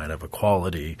baseline of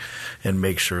equality and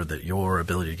make sure that your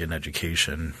ability to get an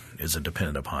education isn't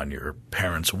dependent upon your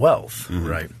parents' wealth,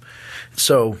 right?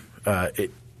 So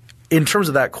in terms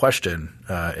of that question,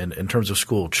 in terms of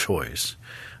school choice,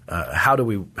 how do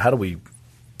we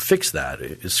fix that?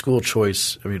 Is school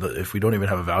choice – if we don't even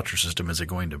have a voucher system, is it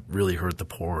going to really hurt the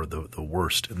poor or the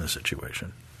worst in this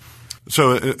situation?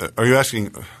 So are you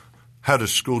asking – how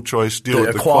does school choice deal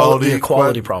with the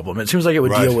equality problem? It seems like it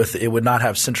would deal with – it would not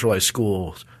have centralized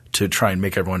schools to try and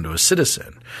make everyone into a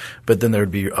citizen. But then there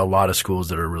would be a lot of schools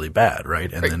that are really bad,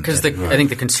 right? Because I think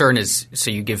the concern is –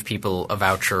 so you give people a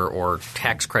voucher or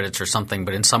tax credits or something,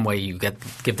 but in some way you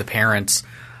give the parents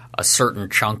a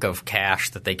certain chunk of cash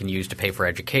that they can use to pay for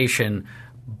education,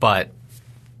 but –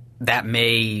 that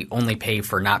may only pay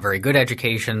for not very good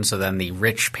education, so then the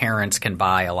rich parents can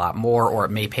buy a lot more, or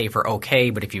it may pay for okay,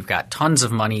 but if you've got tons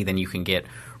of money, then you can get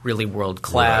really world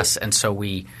class. Right. And so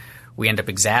we end up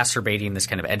exacerbating this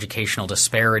kind of educational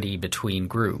disparity between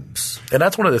groups. And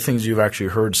that's one of the things you've actually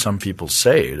heard some people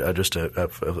say, just a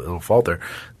little fault there,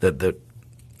 that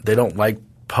they don't like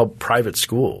private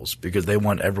schools because they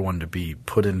want everyone to be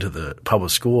put into the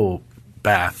public school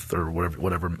bath or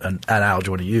whatever analogy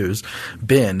you want to use,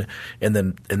 bin, and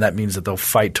that means that they'll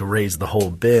fight to raise the whole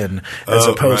bin as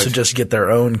opposed to just get their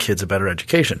own kids a better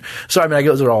education. So I mean, I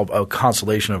guess those are all a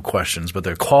constellation of questions, but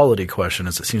the quality question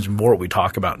is, it seems more what we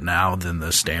talk about now than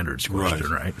the standards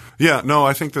question, right? Yeah, no,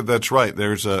 I think that's right.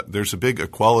 There's a big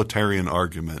equalitarian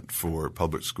argument for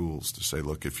public schools to say,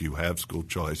 look, if you have school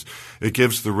choice, it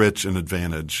gives the rich an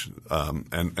advantage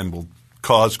and will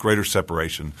cause greater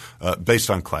separation based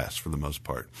on class for the most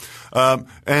part.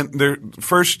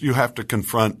 First, you have to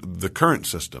confront the current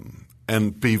system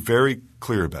and be very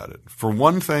clear about it. For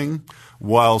one thing,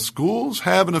 while schools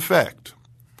have an effect,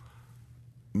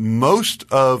 most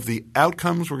of the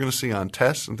outcomes we're going to see on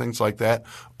tests and things like that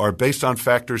are based on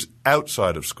factors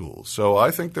outside of schools. So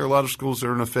I think there are a lot of schools that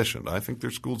are inefficient. I think there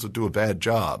are schools that do a bad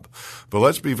job. But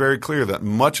let's be very clear that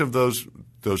much of those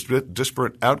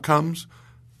disparate outcomes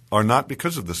are not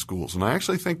because of the schools. And I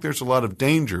actually think there's a lot of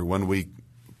danger when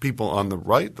people on the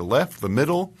right, the left, the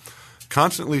middle,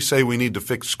 constantly say we need to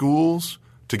fix schools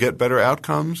to get better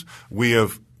outcomes. We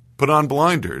have put on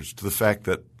blinders to the fact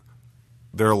that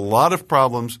there are a lot of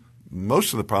problems.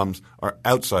 Most of the problems are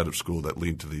outside of school that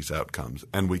lead to these outcomes.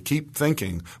 And we keep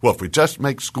thinking, well, if we just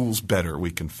make schools better,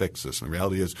 we can fix this. And the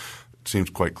reality is, it seems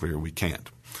quite clear we can't.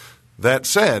 That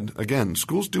said, again,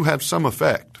 schools do have some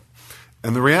effect.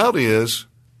 And the reality is,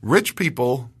 rich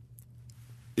people,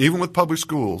 even with public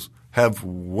schools, have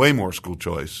way more school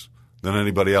choice than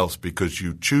anybody else because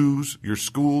you choose your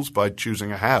schools by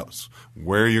choosing a house,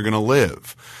 where you're going to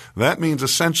live. That means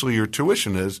essentially your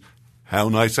tuition is how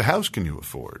nice a house can you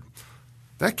afford.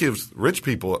 That gives rich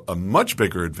people a much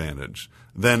bigger advantage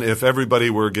than if everybody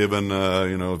were given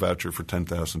a voucher for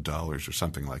 $10,000 or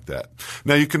something like that.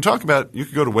 Now you can talk about – you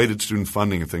could go to weighted student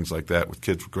funding and things like that with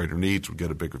kids with greater needs would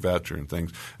get a bigger voucher and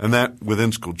things, and that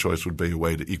within school choice would be a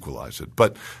way to equalize it.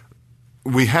 But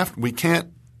we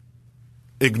can't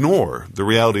ignore the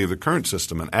reality of the current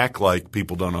system and act like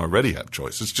people don't already have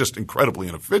choice. It's just incredibly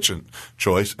inefficient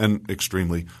choice and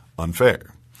extremely unfair.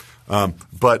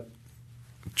 But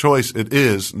choice it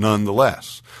is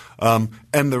nonetheless.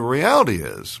 And the reality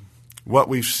is what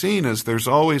we've seen is there's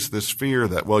always this fear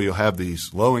that, well, you'll have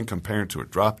these low-income parents who are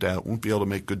dropped out, won't be able to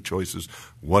make good choices,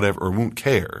 whatever, or won't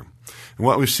care. And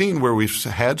what we've seen where we've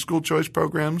had school choice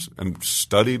programs and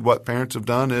studied what parents have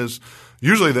done is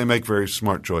usually they make very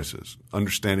smart choices,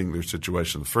 understanding their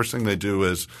situation. The first thing they do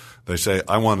is they say,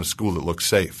 I want a school that looks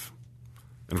safe.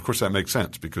 And, of course, that makes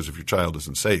sense because if your child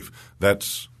isn't safe,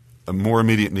 that's a more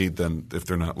immediate need than if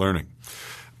they're not learning.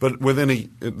 But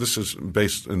this is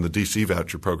based in the DC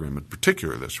voucher program in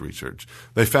particular, this research,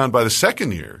 they found by the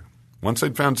second year, once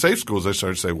they'd found safe schools, they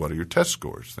started to say, what are your test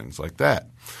scores, things like that.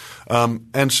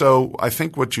 And so I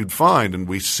think what you'd find, and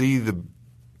we see the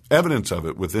evidence of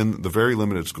it within the very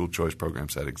limited school choice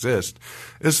programs that exist,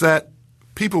 is that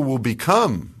people will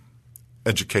become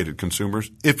educated consumers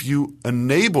if you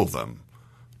enable them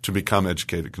to become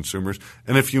educated consumers,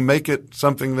 and if you make it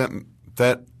something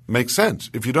that makes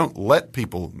sense. If you don't let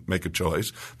people make a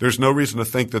choice, there's no reason to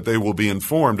think that they will be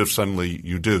informed if suddenly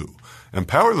you do.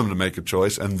 Empower them to make a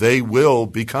choice, and they will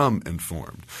become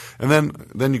informed. And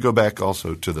then you go back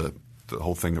also to the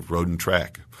whole thing of road and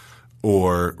track.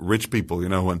 Or rich people,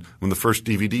 when the first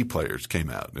DVD players came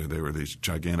out, there were these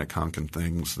gigantic honking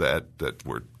things that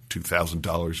were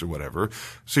 $2,000 or whatever.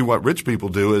 See, what rich people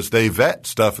do is they vet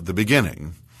stuff at the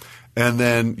beginning. And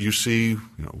then you see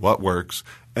what works.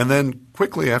 And then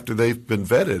quickly after they've been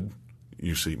vetted,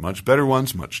 you see much better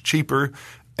ones, much cheaper.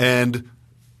 And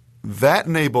that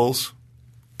enables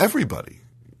everybody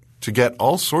to get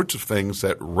all sorts of things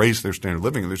that raise their standard of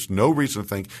living. And there's no reason to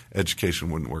think education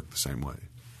wouldn't work the same way.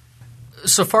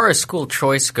 So far as school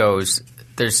choice goes,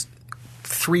 there's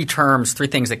three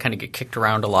things that kind of get kicked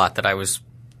around a lot that I was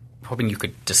hoping you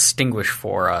could distinguish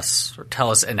for us or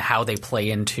tell us and how they play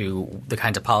into the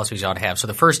kinds of policies you ought to have. So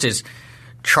the first is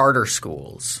charter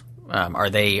schools. Are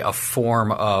they a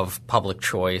form of public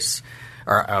choice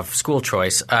or of school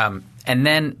choice? And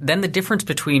then the difference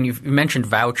between you mentioned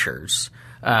vouchers,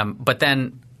 but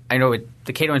then I know at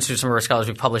the Cato Institute, some of our scholars,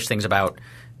 we've published things about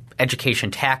education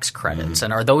tax credits. Mm-hmm.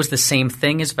 And are those the same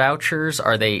thing as vouchers?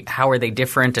 How are they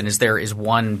different? And is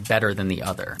one better than the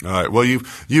other? All right. Well,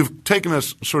 you've taken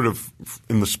us sort of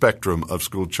in the spectrum of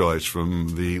school choice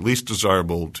from the least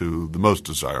desirable to the most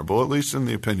desirable, at least in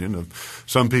the opinion of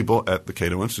some people at the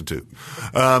Cato Institute.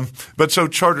 But so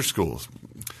charter schools.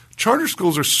 Charter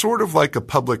schools are sort of like a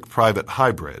public-private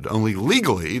hybrid, only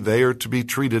legally they are to be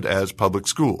treated as public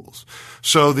schools.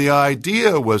 So the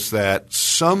idea was that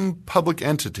some public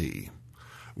entity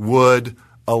would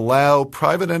allow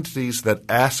private entities that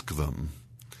ask them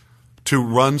to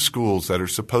run schools that are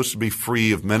supposed to be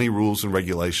free of many rules and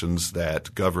regulations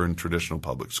that govern traditional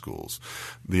public schools.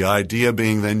 The idea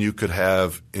being then you could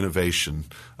have innovation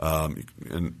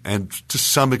and to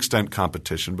some extent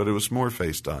competition, but it was more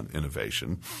based on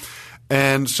innovation.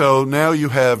 And so now you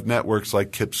have networks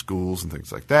like KIPP schools and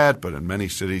things like that, but in many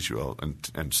cities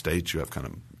and states you have kind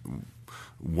of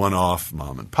one-off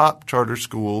mom-and-pop charter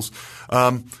schools.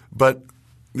 But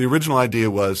the original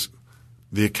idea was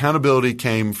the accountability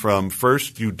came from,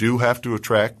 first, you do have to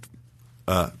attract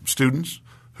students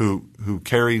who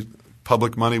carry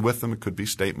public money with them. It could be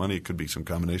state money. It could be some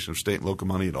combination of state and local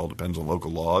money. It all depends on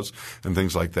local laws and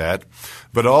things like that.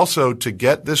 But also to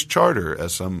get this charter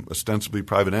as some ostensibly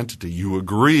private entity, you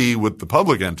agree with the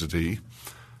public entity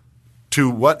to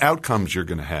what outcomes you're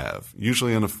going to have.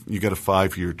 Usually you get a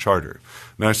 5-year charter.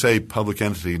 Now I say public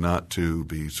entity not to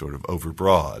be sort of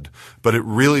overbroad, but it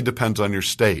really depends on your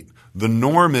state. The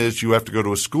norm is you have to go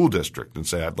to a school district and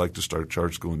say, I'd like to start a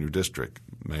charter school in your district.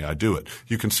 May I do it?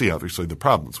 You can see obviously the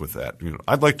problems with that.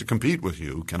 I'd like to compete with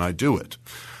you. Can I do it?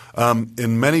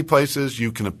 In many places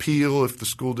you can appeal if the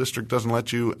school district doesn't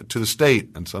let you to the state,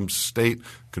 and some state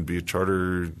could be a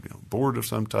charter board of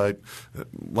some type.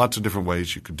 Lots of different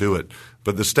ways you could do it.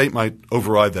 But the state might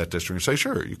override that district and say,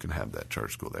 sure, you can have that charter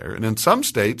school there. And in some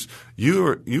states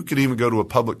you could even go to a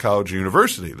public college or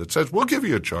university that says, we'll give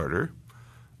you a charter.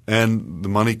 And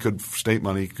state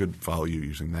money could follow you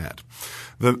using that.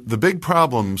 The big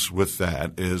problems with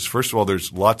that is, first of all,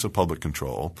 there's lots of public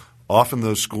control. Often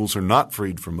those schools are not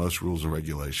freed from most rules and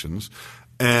regulations,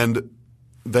 and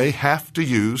they have to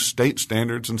use state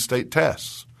standards and state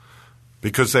tests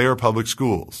because they are public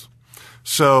schools.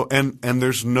 So and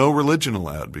there's no religion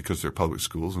allowed because they're public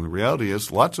schools, and the reality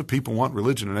is lots of people want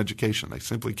religion and education. They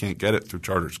simply can't get it through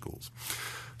charter schools.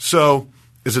 So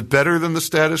is it better than the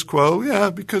status quo?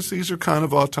 Yeah, because these are kind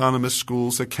of autonomous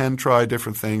schools that can try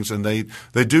different things, and they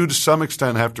do to some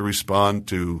extent have to respond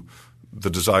to the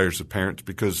desires of parents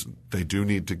because they do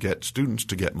need to get students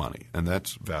to get money, and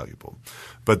that's valuable.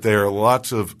 But there are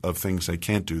lots of things they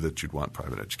can't do that you'd want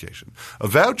private education. A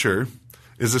voucher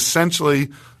is essentially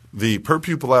the per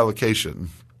pupil allocation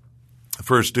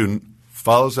for a student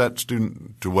follows that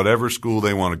student to whatever school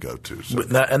they want to go to. So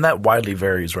and that widely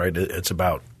varies, right? It's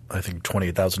about I think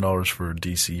 $28,000 for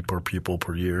DC per pupil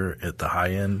per year at the high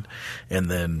end, and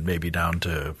then maybe down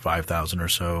to $5,000 or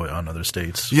so on other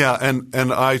states. Yeah, and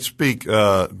I speak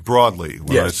broadly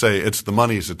when yes. I say it's the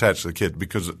money is attached to the kid,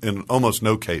 because in almost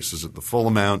no case is it the full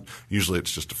amount. Usually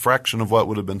it's just a fraction of what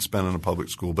would have been spent in a public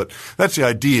school. But that's the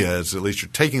idea, is at least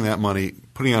you're taking that money,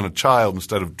 putting it on a child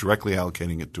instead of directly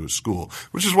allocating it to a school,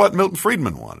 which is what Milton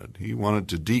Friedman wanted. He wanted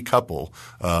to decouple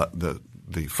the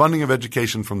funding of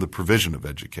education from the provision of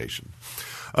education.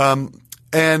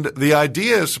 And the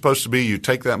idea is supposed to be you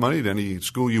take that money to any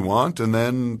school you want, and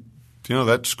then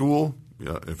that school,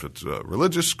 if it's a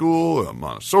religious school, a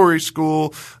Montessori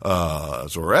school, a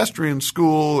Zoroastrian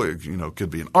school, could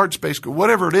be an arts-based school,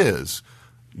 whatever it is,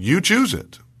 you choose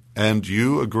it. And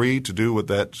you agree to do what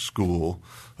that school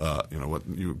what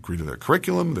you agree to their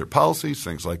curriculum, their policies,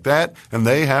 things like that, and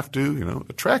they have to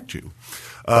attract you.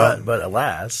 But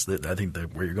alas, I think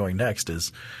that where you're going next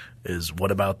is what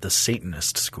about the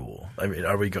Satanist school? I mean,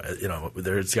 are we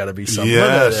there's got to be some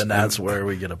limit, and that's where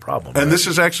we get a problem. And right? This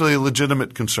is actually a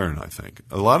legitimate concern, I think.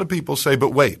 A lot of people say,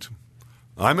 but wait,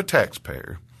 I'm a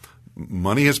taxpayer.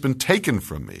 Money has been taken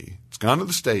from me. It's gone to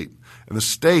the state, and the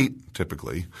state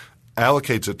typically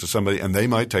allocates it to somebody, and they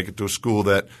might take it to a school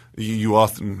that you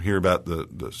often hear about,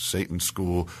 the Satan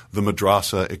school, the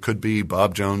madrasa. It could be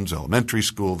Bob Jones Elementary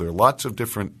School. There are lots of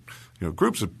different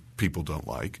groups of people don't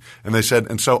like. And they said,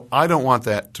 and so I don't want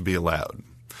that to be allowed.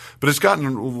 But it's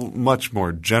gotten much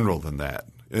more general than that.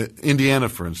 Indiana,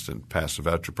 for instance, passed a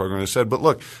voucher program. They said, but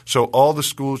look, so all the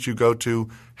schools you go to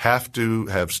have to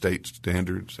have state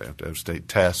standards. They have to have state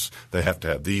tests. They have to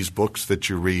have these books that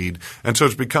you read. And so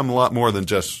it's become a lot more than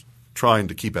just trying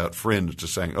to keep out fringe, to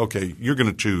saying, okay, you're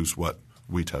going to choose what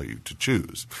we tell you to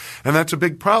choose. And that's a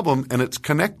big problem, and it's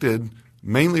connected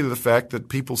mainly to the fact that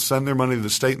people send their money to the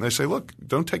state and they say, look,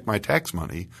 don't take my tax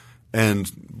money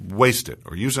and waste it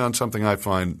or use it on something I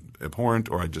find abhorrent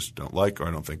or I just don't like or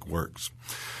I don't think works.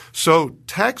 So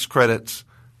tax credits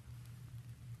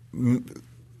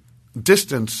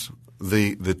distance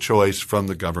the choice from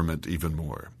the government even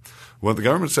more. What the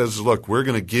government says is, look, we're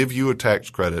going to give you a tax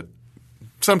credit.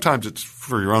 Sometimes it's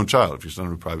for your own child. If you send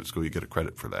them to a private school, you get a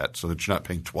credit for that so that you're not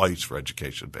paying twice for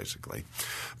education, basically.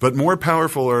 But more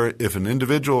powerful are if an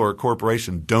individual or a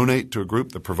corporation donate to a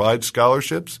group that provides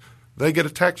scholarships, they get a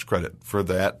tax credit for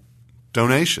that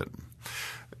donation.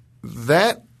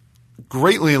 That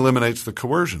greatly eliminates the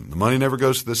coercion. The money never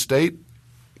goes to the state.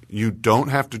 You don't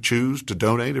have to choose to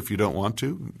donate if you don't want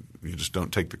to. You just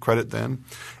don't take the credit then.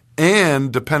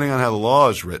 And depending on how the law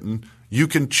is written, you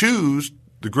can choose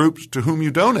the groups to whom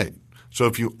you donate. So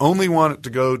if you only want it to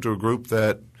go to a group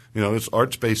that, is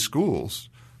arts-based schools,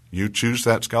 you choose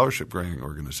that scholarship granting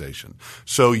organization.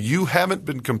 So you haven't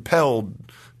been compelled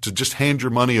to just hand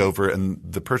your money over and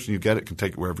the person you get it can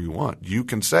take it wherever you want. You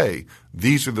can say,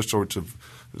 this is the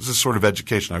sort of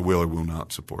education I will or will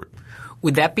not support.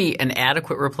 Would that be an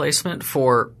adequate replacement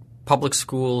for public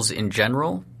schools in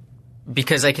general?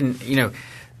 Because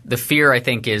the fear I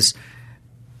think is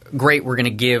great. We're going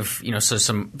to give, so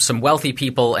some wealthy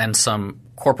people and some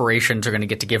corporations are going to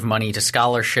get to give money to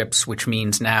scholarships, which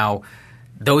means now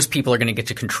those people are going to get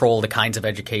to control the kinds of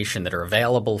education that are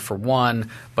available for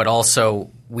one, but also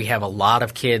we have a lot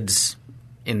of kids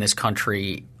in this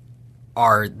country.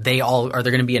 Are there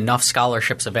going to be enough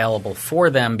scholarships available for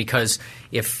them? Because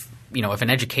if an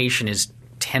education is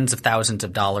tens of thousands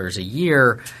of dollars a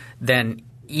year, then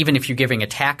even if you're giving a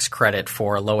tax credit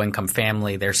for a low-income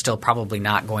family, they're still probably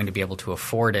not going to be able to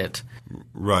afford it.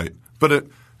 Right.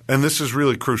 And this is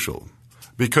really crucial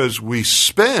because we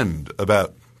spend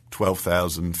about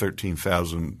 $12,000,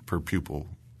 $13,000 per pupil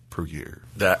per year.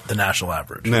 The national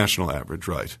average. National average,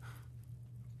 right.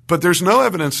 But there's no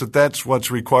evidence that that's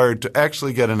what's required to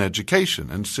actually get an education.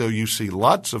 And so you see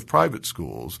lots of private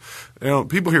schools.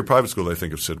 People hear private school, they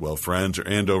think of Sidwell Friends or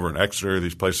Andover and Exeter,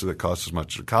 these places that cost as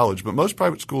much as a college. But most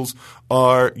private schools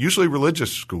are usually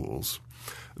religious schools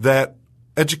that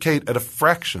educate at a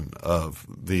fraction of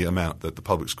the amount that the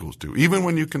public schools do. Even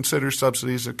when you consider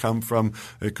subsidies that come from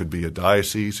 – it could be a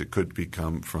diocese, it could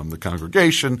come from the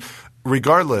congregation.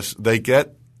 Regardless, they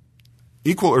get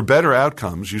equal or better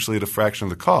outcomes, usually at a fraction of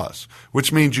the cost,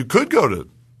 which means you could go to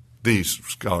these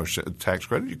scholarship tax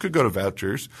credit. You could go to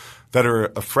vouchers that are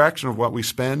a fraction of what we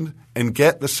spend and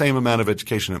get the same amount of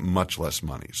education at much less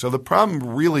money. So the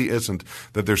problem really isn't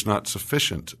that there's not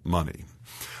sufficient money.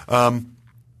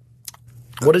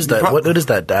 What is that? What is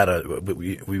that data?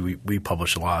 We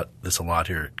publish a lot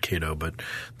here at Cato, but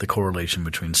the correlation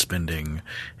between spending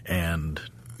and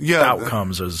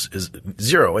outcomes is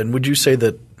zero. And would you say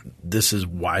that this is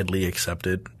widely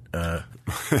accepted? I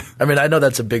mean, I know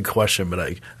that's a big question,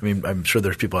 but I'm sure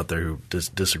there's people out there who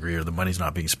disagree or the money's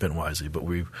not being spent wisely. But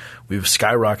we've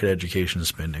skyrocketed education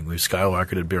spending, we've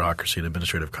skyrocketed bureaucracy and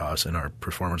administrative costs, and our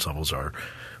performance levels are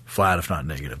flat, if not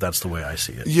negative. That's the way I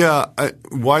see it. Yeah,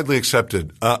 widely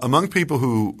accepted. Among people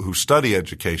who study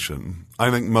education, I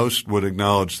think most would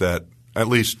acknowledge that at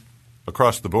least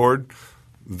across the board,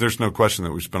 there's no question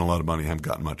that we spent a lot of money and haven't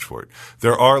gotten much for it.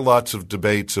 There are lots of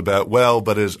debates about,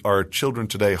 but is our children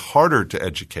today harder to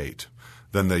educate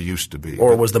than they used to be?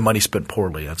 Or was the money spent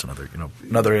poorly? That's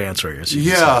another answer, I guess.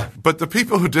 Yeah, but the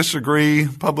people who disagree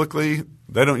publicly,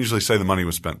 they don't usually say the money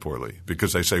was spent poorly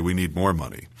because they say we need more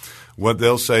money. What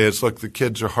they'll say is, look, the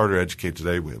kids are harder to educate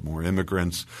today. We have more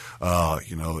immigrants.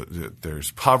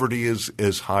 There's poverty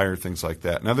is higher, things like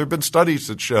that. Now, there have been studies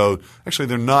that show actually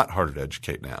they're not harder to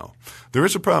educate now. There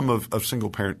is a problem of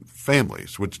single-parent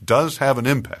families, which does have an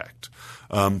impact.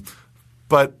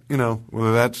 But,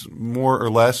 whether that's more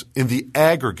or less, in the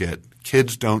aggregate,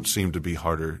 kids don't seem to be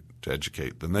harder to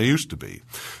educate than they used to be.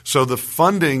 So the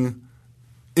funding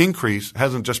increase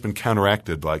hasn't just been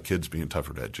counteracted by kids being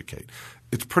tougher to educate.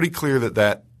 It's pretty clear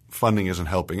that funding isn't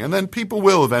helping. And then people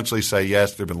will eventually say,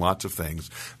 yes, there have been lots of things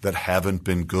that haven't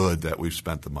been good that we've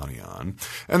spent the money on.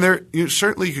 And you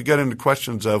certainly could get into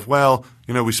questions of,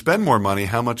 we spend more money.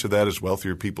 How much of that is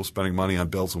wealthier people spending money on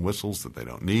bells and whistles that they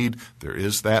don't need? There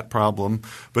is that problem.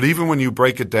 But even when you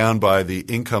break it down by the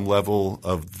income level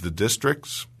of the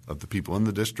districts, of the people in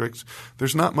the districts,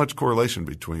 there's not much correlation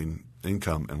between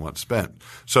income and what's spent.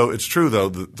 So it's true, though,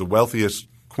 the wealthiest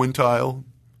quintile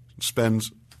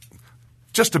spends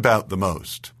just about the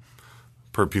most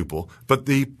per pupil, but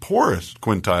the poorest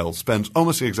quintile spends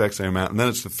almost the exact same amount, and then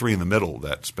it's the three in the middle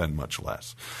that spend much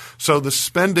less. So the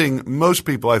spending, most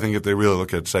people, I think, if they really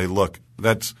look at it, say, look,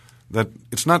 that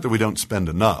it's not that we don't spend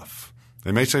enough.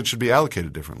 They may say it should be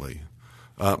allocated differently,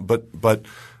 but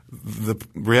the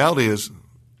reality is,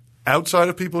 outside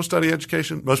of people who study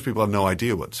education, most people have no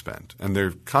idea what's spent. And there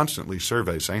are constantly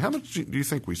surveys saying, how much do you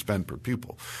think we spend per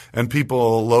pupil? And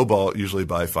people lowball it usually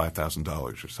by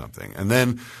 $5,000 or something. And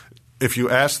then if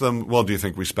you ask them, do you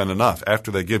think we spend enough?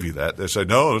 After they give you that, they say,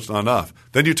 no, it's not enough.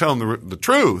 Then you tell them the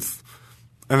truth,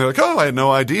 and they're like, I had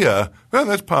no idea. Well,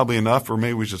 that's probably enough, or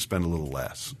maybe we should spend a little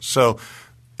less. So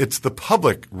it's the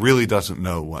public really doesn't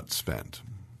know what's spent.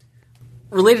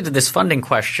 Related to this funding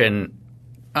question,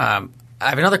 I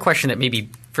have another question that maybe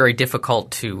very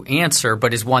difficult to answer,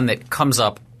 but is one that comes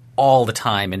up all the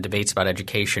time in debates about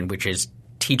education, which is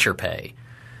teacher pay.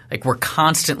 Like, we're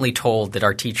constantly told that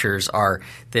our teachers are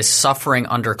this suffering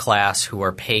underclass who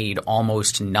are paid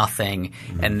almost nothing,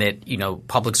 and that,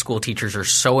 public school teachers are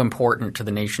so important to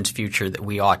the nation's future that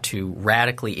we ought to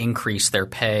radically increase their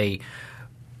pay.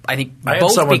 I think I had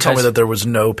someone tell me that there was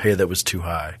no pay that was too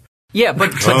high. Yeah,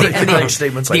 but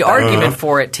the argument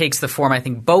for it takes the form, I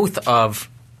think, both of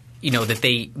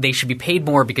that they should be paid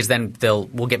more because then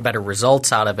we'll get better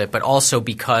results out of it, but also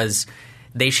because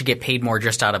they should get paid more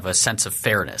just out of a sense of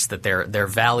fairness, that their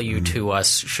value to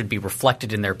us should be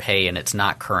reflected in their pay, and it's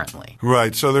not currently.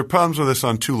 Right. So there are problems with this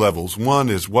on two levels. One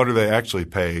is, what are they actually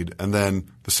paid? And then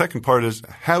the second part is,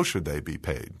 how should they be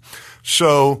paid?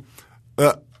 So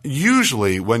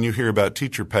usually when you hear about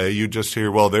teacher pay, you just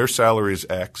hear, well, their salary is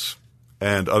X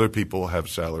and other people have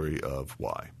salary of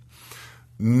Y.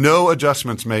 No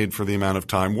adjustments made for the amount of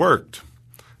time worked.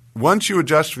 Once you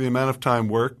adjust for the amount of time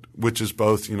worked, which is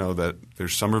both, that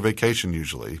there's summer vacation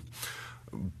usually,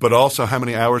 but also how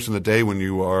many hours in the day when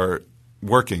you are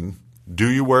working, do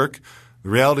you work? The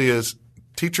reality is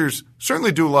teachers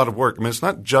certainly do a lot of work. I mean, it's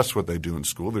not just what they do in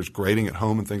school. There's grading at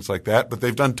home and things like that, but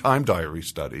they've done time diary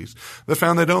studies that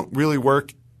found they don't really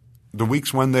work the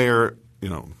weeks when they're,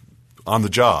 on the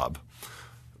job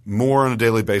more on a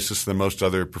daily basis than most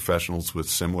other professionals with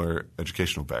similar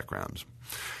educational backgrounds.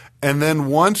 And then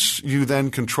once you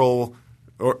then control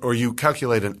or you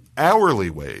calculate an hourly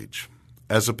wage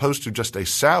as opposed to just a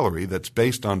salary that's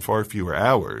based on far fewer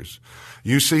hours,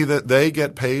 you see that they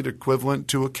get paid equivalent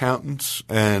to accountants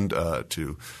and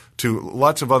to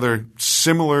lots of other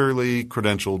similarly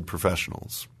credentialed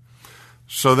professionals.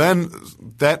 So then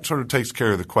that sort of takes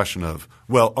care of the question of,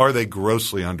 well, are they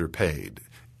grossly underpaid?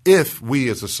 If we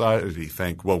as a society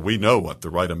think, well, we know what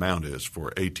the right amount is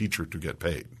for a teacher to get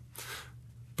paid.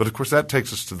 But, of course, that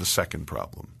takes us to the second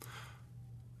problem.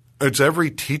 Is every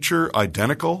teacher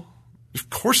identical? Of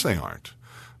course they aren't.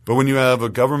 But when you have a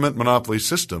government monopoly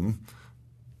system,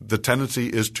 the tendency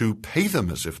is to pay them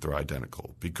as if they're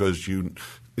identical because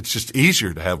it's just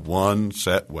easier to have one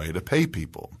set way to pay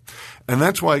people. And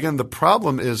that's why, again, the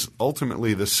problem is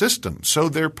ultimately the system. So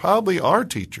there probably are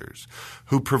teachers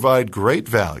who provide great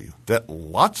value that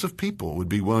lots of people would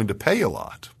be willing to pay a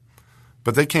lot,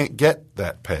 but they can't get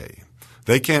that pay.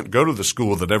 They can't go to the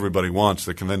school that everybody wants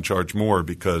that can then charge more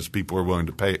because people are willing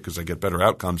to pay it because they get better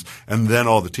outcomes, and then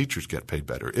all the teachers get paid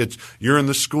better. You're in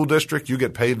the school district, you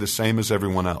get paid the same as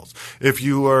everyone else. If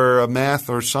you are a math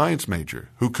or science major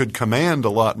who could command a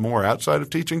lot more outside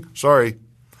of teaching, sorry,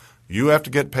 you have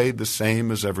to get paid the same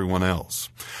as everyone else.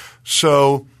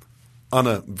 So on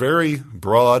a very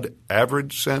broad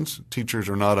average sense, teachers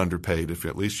are not underpaid, if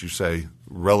at least you say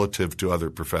relative to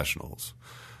other professionals.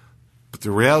 But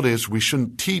the reality is we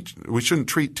shouldn't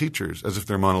treat teachers as if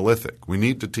they're monolithic. We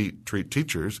need to treat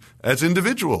teachers as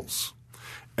individuals.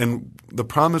 And the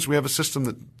problem is we have a system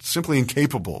that's simply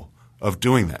incapable of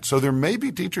doing that. So there may be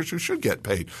teachers who should get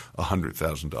paid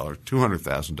 $100,000,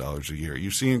 $200,000 a year. You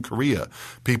see in Korea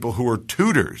people who are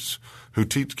tutors who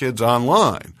teach kids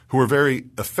online, who are very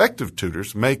effective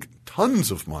tutors, make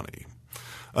tons of money.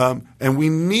 And we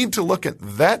need to look at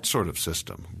that sort of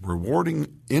system, rewarding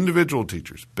individual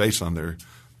teachers based on their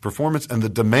performance and the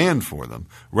demand for them,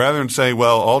 rather than say,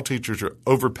 well, all teachers are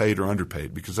overpaid or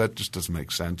underpaid, because that just doesn't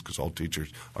make sense because all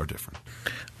teachers are different.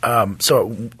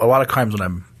 So a lot of times when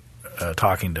I'm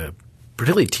talking to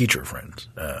particularly teacher friends,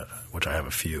 which I have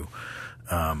a few,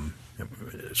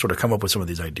 sort of come up with some of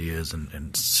these ideas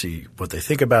and see what they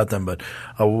think about them. But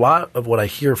a lot of what I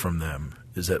hear from them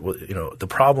is that the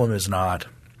problem is not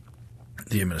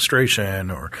the administration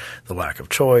or the lack of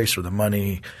choice or the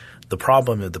money. The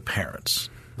problem is the parents.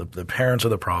 The parents are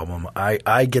the problem.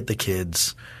 I get the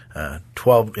kids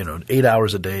 8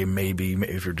 hours a day, maybe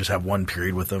if you just have one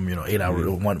period with them, 8 hours,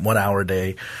 1 hour a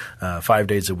day, 5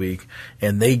 days a week,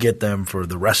 and they get them for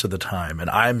the rest of the time. And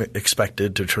I'm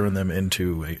expected to turn them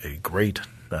into a great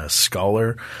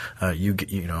scholar.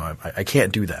 I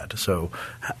can't do that. So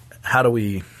how do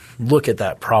we look at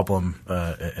that problem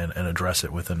and address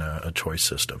it within a choice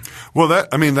system? Well,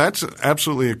 that's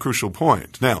absolutely a crucial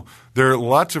point. Now, there are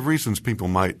lots of reasons people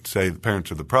might say the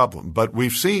parents are the problem, but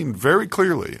we've seen very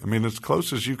clearly, as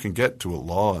close as you can get to a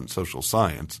law in social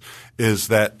science, is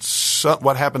that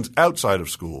what happens outside of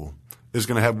school is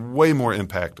going to have way more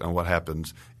impact on what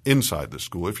happens inside the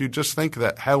school. If you just think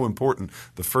that how important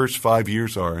the first 5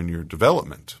 years are in your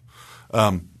development,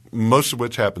 most of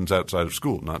which happens outside of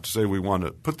school. Not to say we want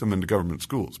to put them into government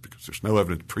schools because there's no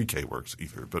evidence pre-K works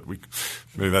either, but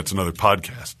maybe that's another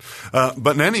podcast.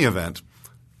 But in any event,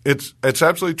 it's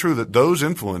absolutely true that those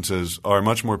influences are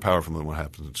much more powerful than what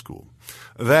happens in school.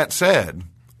 That said,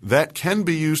 that can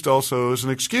be used also as an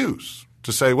excuse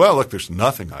to say, well, look, there's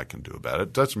nothing I can do about it.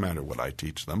 It doesn't matter what I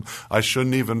teach them. I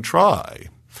shouldn't even try.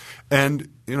 And,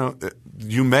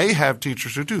 you may have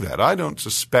teachers who do that. I don't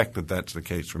suspect that that's the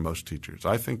case for most teachers.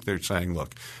 I think they're saying,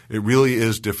 look, it really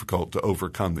is difficult to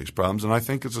overcome these problems. And I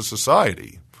think as a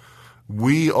society,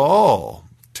 we all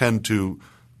tend to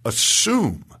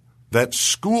assume that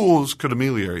schools could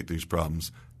ameliorate these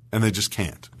problems, and they just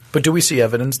can't. But do we see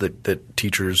evidence that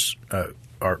teachers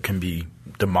can be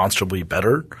demonstrably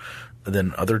better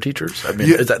than other teachers? I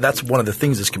mean, that's one of the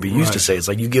things this could be used to say. It's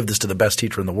like you give this to the best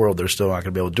teacher in the world, they're still not going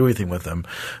to be able to do anything with them.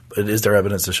 But is there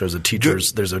evidence that shows that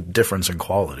teachers there's a difference in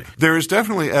quality? There is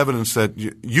definitely evidence that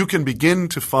you can begin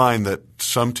to find that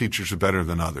some teachers are better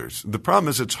than others. The problem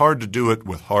is it's hard to do it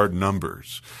with hard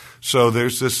numbers. So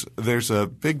there's a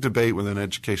big debate within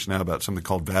education now about something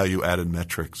called value-added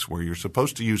metrics, where you're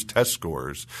supposed to use test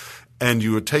scores, and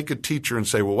you would take a teacher and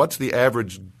say, well, what's the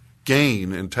average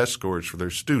gain in test scores for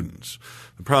their students?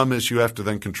 The problem is you have to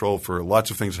then control for lots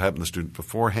of things that happen to the student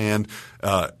beforehand.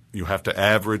 You have to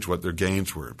average what their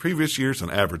gains were in previous years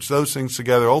and average those things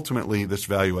together. Ultimately, this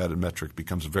value-added metric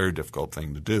becomes a very difficult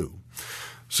thing to do.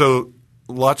 So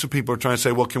lots of people are trying to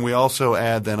say, well, can we also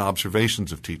add then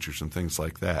observations of teachers and things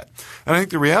like that? And I think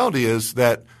the reality is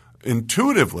that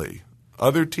intuitively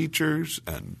other teachers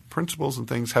and principals and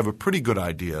things have a pretty good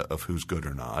idea of who's good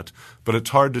or not, but it's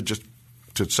hard to just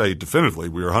to say definitively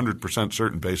we are 100%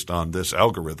 certain based on this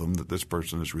algorithm that this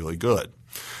person is really good.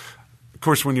 Of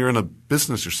course, when you're in a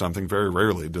business or something, very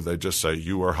rarely do they just say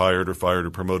you are hired or fired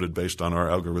or promoted based on our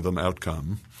algorithm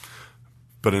outcome.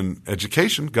 But in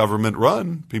education, government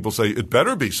run, people say it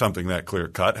better be something that clear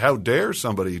cut. How dare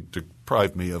somebody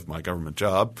deprive me of my government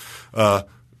job?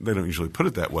 They don't usually put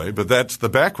it that way, but that's the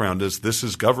background is this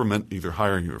is government either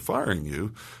hiring you or firing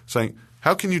you, saying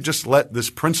how can you just let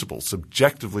this principal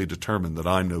subjectively determine that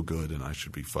I'm no good and I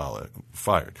should be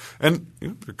fired? And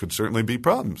there could certainly be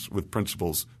problems with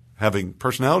principals having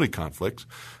personality conflicts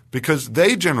because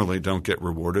they generally don't get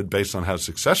rewarded based on how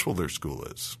successful their school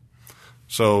is.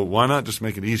 So why not just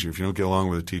make it easier? If you don't get along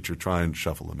with a teacher, try and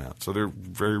shuffle them out. So there are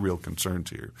very real concerns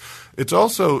here. It's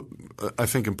also, I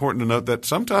think, important to note that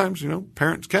sometimes,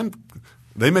 parents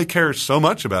they may care so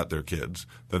much about their kids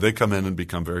that they come in and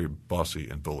become very bossy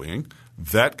and bullying.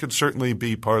 That could certainly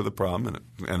be part of the problem,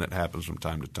 and it happens from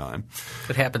time to time.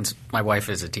 It happens. My wife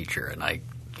is a teacher, and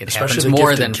it especially happens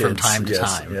more than from time to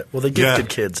time. Yeah. Well, the gifted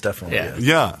kids definitely.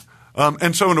 Yeah.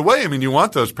 And so in a way, you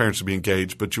want those parents to be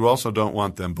engaged, but you also don't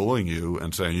want them bullying you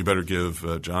and saying you better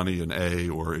give Johnny an A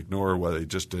or ignore what they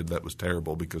just did. That was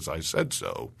terrible because I said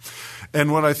so.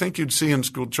 And what I think you'd see in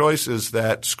school choice is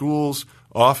that schools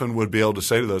often would be able to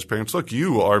say to those parents, look,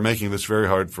 you are making this very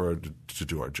hard for us to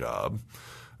do our job.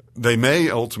 They may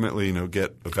ultimately,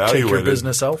 get evaluated. Take your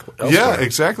business elsewhere. Yeah,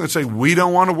 exactly. And say, we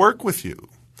don't want to work with you.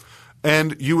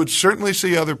 And you would certainly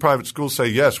see other private schools say,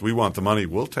 yes, we want the money.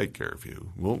 We'll take care of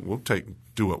you. We'll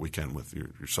do what we can with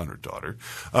your son or daughter.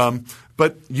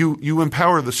 But you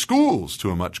empower the schools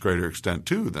to a much greater extent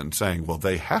too than saying, well,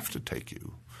 they have to take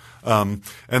you. And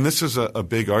this is a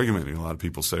big argument. A lot of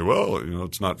people say, well,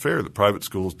 it's not fair. The private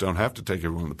schools don't have to take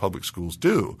everyone. The public schools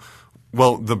do.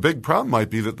 Well, the big problem might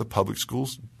be that the public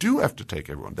schools do have to take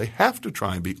everyone. They have to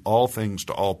try and be all things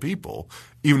to all people,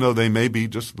 even though they may be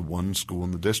just the one school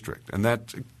in the district. And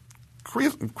that's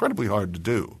incredibly hard to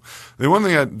do. The one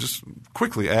thing I'd just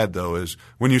quickly add, though, is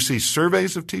when you see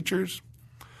surveys of teachers,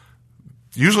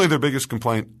 usually their biggest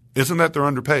complaint isn't that they're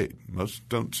underpaid. Most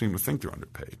don't seem to think they're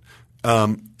underpaid.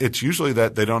 It's usually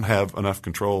that they don't have enough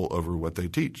control over what they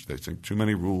teach. They think too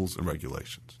many rules and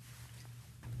regulations.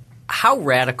 How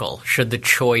radical should the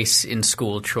choice in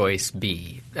school choice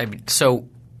be? So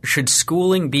should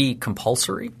schooling be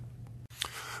compulsory?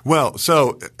 Well,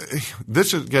 so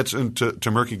this gets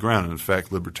into murky ground. In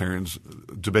fact, libertarians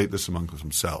debate this among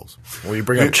themselves. Well, you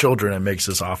bring up children, it makes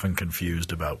us often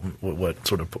confused about what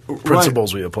sort of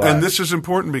principles we apply. And this is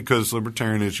important because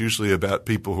libertarian is usually about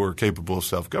people who are capable of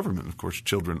self-government. Of course,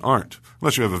 children aren't,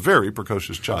 unless you have a very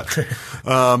precocious child.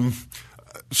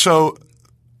 So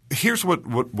here's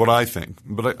what I think.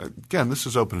 But again, this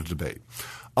is open to debate.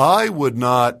 I would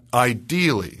not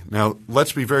ideally – now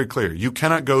let's be very clear. You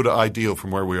cannot go to ideal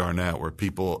from where we are now where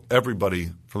everybody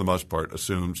for the most part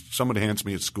assumes somebody hands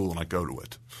me at school and I go to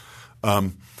it.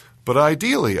 But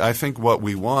ideally I think what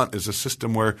we want is a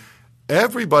system where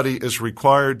everybody is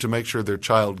required to make sure their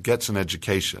child gets an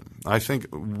education. I think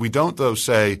we don't though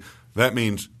say that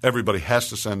means everybody has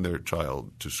to send their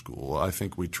child to school. I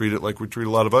think we treat it like we treat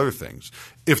a lot of other things.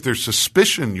 If there's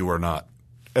suspicion you are not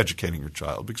educating your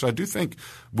child, because I do think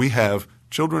we have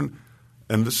children,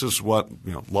 and this is what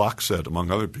Locke said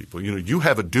among other people. You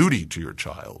have a duty to your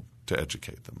child to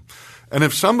educate them. And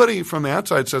if somebody from the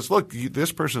outside says, look,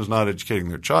 this person is not educating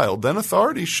their child, then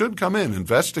authorities should come in,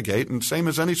 investigate, and same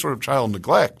as any sort of child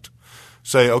neglect,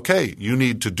 say, okay, you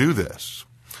need to do this.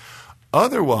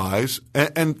 Otherwise,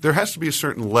 and there has to be a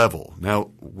certain level.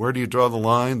 Now, where do you draw the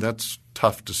line? That's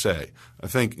tough to say. I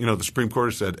think, the Supreme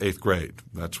Court has said 8th grade.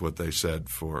 That's what they said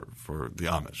for the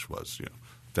Amish was,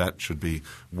 that should be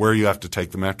where you have to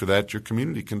take them. After that, your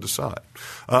community can decide.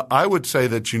 I would say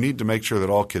that you need to make sure that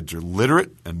all kids are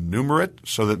literate and numerate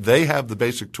so that they have the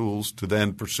basic tools to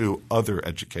then pursue other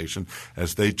education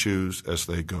as they choose as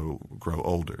they grow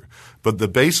older. But the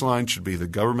baseline should be the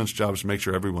government's job is to make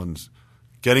sure everyone's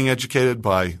getting educated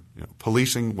by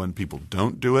policing when people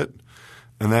don't do it,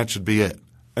 and that should be it.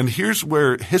 And here's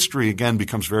where history, again,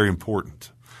 becomes very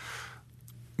important.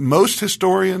 Most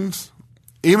historians,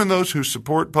 even those who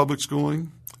support public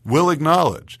schooling, will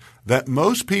acknowledge that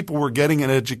most people were getting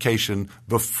an education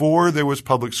before there was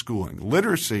public schooling.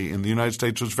 Literacy in the United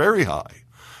States was very high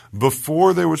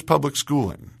before there was public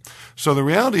schooling. So the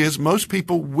reality is most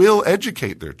people will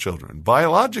educate their children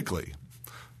biologically.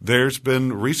 There's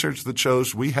been research that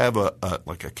shows we have a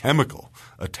chemical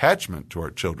attachment to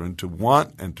our children to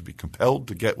want and to be compelled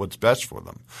to get what's best for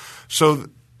them. So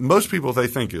most people, they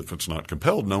think if it's not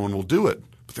compelled, no one will do it.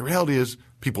 But the reality is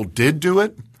people did do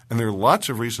it, and there are lots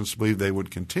of reasons to believe they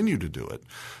would continue to do it.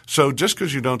 So just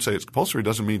because you don't say it's compulsory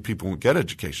doesn't mean people won't get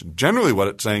education. Generally what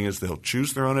it's saying is they'll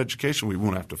choose their own education. We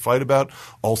won't have to fight about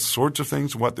all sorts of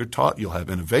things of what they're taught. You'll have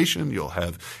innovation. You'll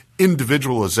have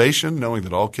individualization, knowing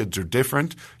that all kids are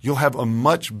different. You'll have a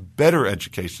much better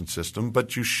education system,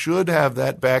 but you should have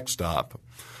that backstop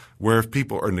where if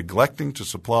people are neglecting to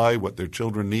supply what their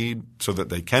children need so that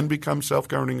they can become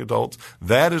self-governing adults,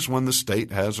 that is when the state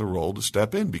has a role to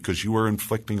step in because you are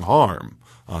inflicting harm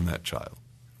on that child.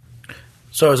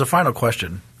 So as a final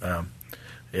question,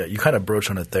 you kind of broached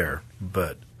on it there,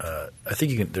 but I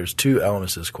think there's two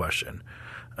elements to this question,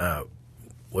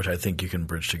 which I think you can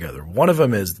bridge together. One of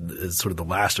them is sort of the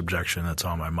last objection that's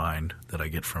on my mind that I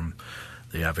get from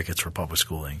the advocates for public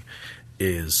schooling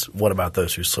is what about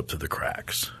those who slip through the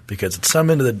cracks? Because at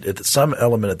some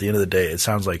element at the end of the day, it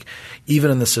sounds like even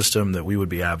in the system that we would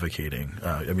be advocating,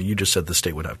 you just said the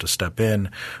state would have to step in,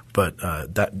 but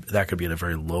that could be at a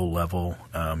very low level.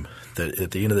 That at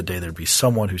the end of the day, there'd be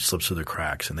someone who slips through the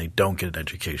cracks and they don't get an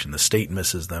education. The state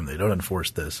misses them. They don't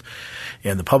enforce this.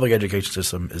 And the public education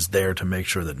system is there to make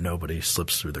sure that nobody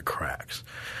slips through the cracks.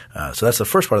 So that's the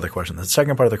first part of the question. The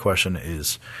second part of the question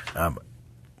is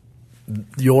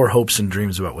your hopes and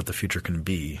dreams about what the future can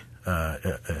be,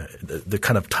 the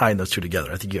kind of tying those two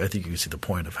together. I think you can see the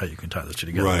point of how you can tie those two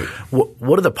together. Right.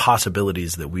 What are the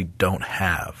possibilities that we don't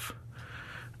have?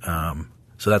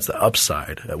 So that's the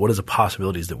upside. What is the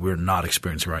possibilities that we're not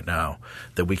experiencing right now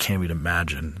that we can't even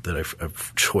imagine that a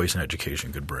choice in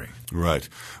education could bring? Right.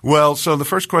 Well, so the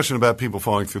first question about people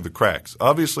falling through the cracks,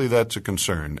 obviously that's a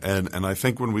concern. And I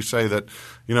think when we say that,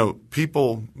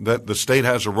 people that the state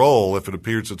has a role if it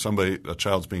appears that a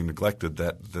child's being neglected,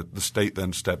 that the state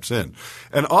then steps in.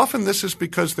 And often this is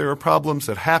because there are problems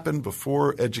that happen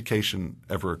before education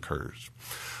ever occurs.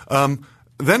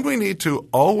 Then we need to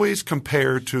always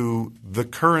compare to the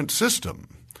current system.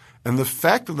 And the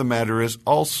fact of the matter is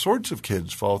all sorts of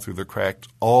kids fall through the cracks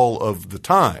all of the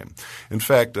time. In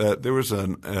fact, there was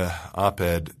an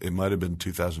op-ed, it might have been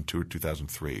 2002 or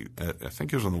 2003, I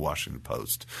think it was on the Washington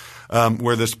Post,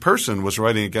 where this person was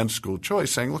writing against school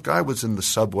choice saying, look, I was in the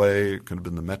subway, it could have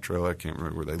been the metro, I can't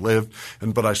remember where they lived,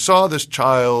 but I saw this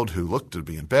child who looked to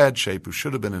be in bad shape, who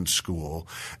should have been in school,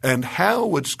 and how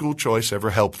would school choice ever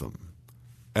help them?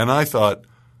 And I thought,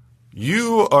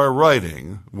 you are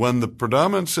writing when the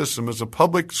predominant system is a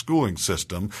public schooling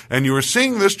system, and you are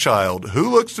seeing this child who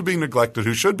looks to be neglected,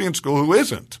 who should be in school, who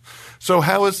isn't. So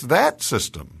how is that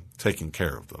system taking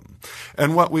care of them?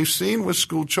 And what we've seen with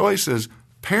school choice is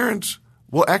parents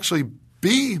will actually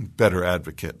be better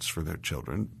advocates for their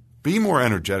children, be more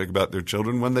energetic about their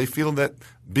children when they feel that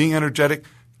being energetic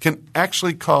can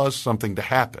actually cause something to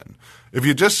happen. If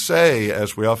you just say,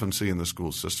 as we often see in the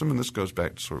school system, and this goes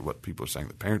back to sort of what people are saying,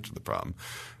 the parents are the problem,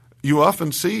 you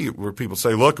often see where people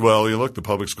say, look, the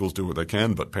public schools do what they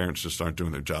can, but parents just aren't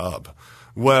doing their job.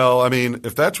 Well,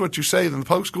 if that's what you say, then the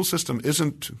public school system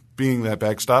isn't being that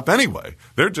backstop anyway.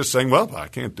 They're just saying, well, I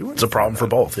can't do it. It's a problem for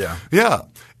both, yeah. Yeah.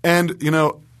 And,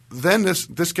 then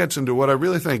this gets into what I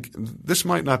really think this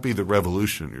might not be the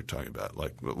revolution you're talking about.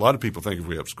 Like a lot of people think if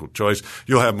we have school choice,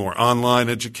 you'll have more online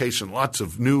education, lots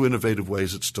of new innovative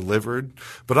ways it's delivered.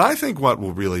 But I think what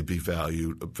will really be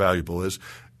valuable is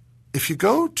if you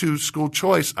go to school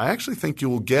choice, I actually think you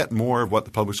will get more of what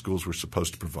the public schools were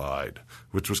supposed to provide,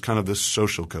 which was kind of this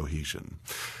social cohesion.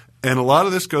 And a lot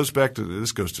of this goes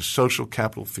to social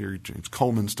capital theory. James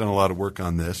Coleman's done a lot of work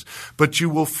on this. But you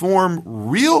will form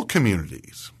real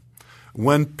communities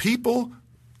when people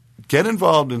get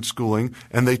involved in schooling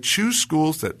and they choose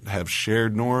schools that have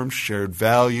shared norms, shared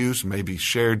values, maybe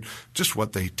shared just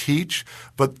what they teach.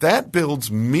 But that builds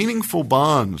meaningful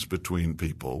bonds between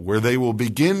people where they will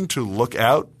begin to look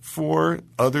out for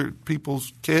other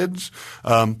people's kids.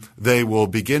 They will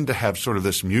begin to have sort of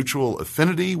this mutual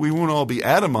affinity. We won't all be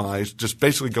atomized, just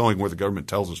basically going where the government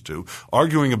tells us to,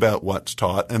 arguing about what's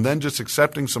taught, and then just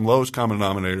accepting some lowest common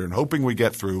denominator and hoping we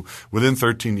get through within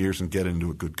 13 years and get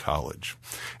into a good college.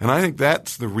 And I think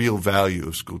that's the real value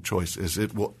of school choice, is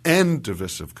it will end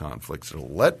divisive conflicts. It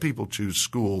will let people choose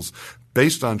schools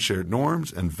based on shared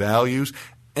norms and values.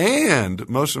 And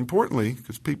most importantly,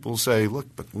 because people say,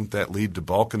 look, but won't that lead to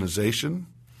balkanization,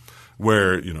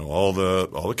 where all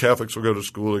the Catholics will go to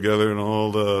school together and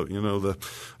all the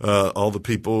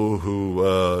people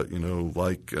who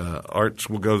like arts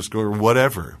will go to school or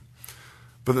whatever.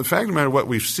 But the fact of the matter, what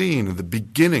we've seen at the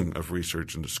beginning of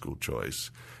research into school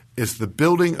choice is the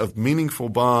building of meaningful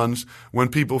bonds when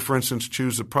people, for instance,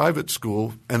 choose a private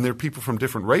school and they're people from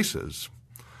different races.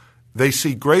 They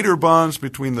see greater bonds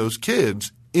between those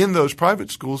kids in those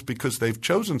private schools because they've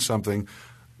chosen something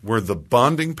where the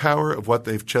bonding power of what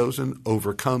they've chosen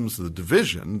overcomes the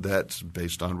division that's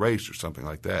based on race or something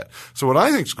like that. So what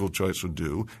I think school choice would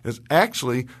do is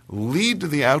actually lead to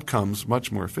the outcomes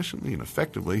much more efficiently and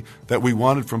effectively that we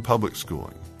wanted from public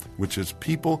schooling, which is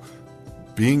people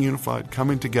being unified,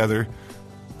 coming together,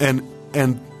 and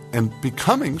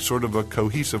becoming sort of a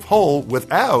cohesive whole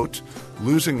without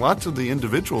losing lots of the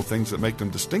individual things that make them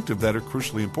distinctive that are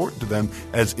crucially important to them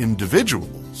as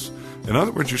individuals. In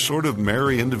other words, you sort of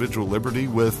marry individual liberty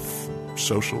with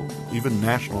social, even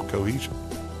national cohesion.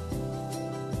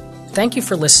 Thank you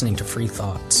for listening to Free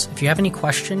Thoughts. If you have any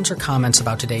questions or comments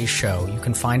about today's show, you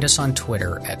can find us on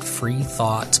Twitter at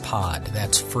FreeThoughtsPod.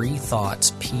 That's Free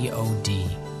Thoughts, P-O-D.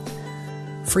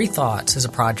 Free Thoughts is a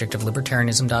project of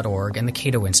Libertarianism.org and the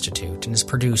Cato Institute and is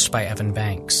produced by Evan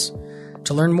Banks.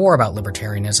 To learn more about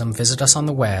libertarianism, visit us on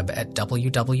the web at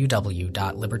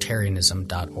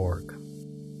www.libertarianism.org.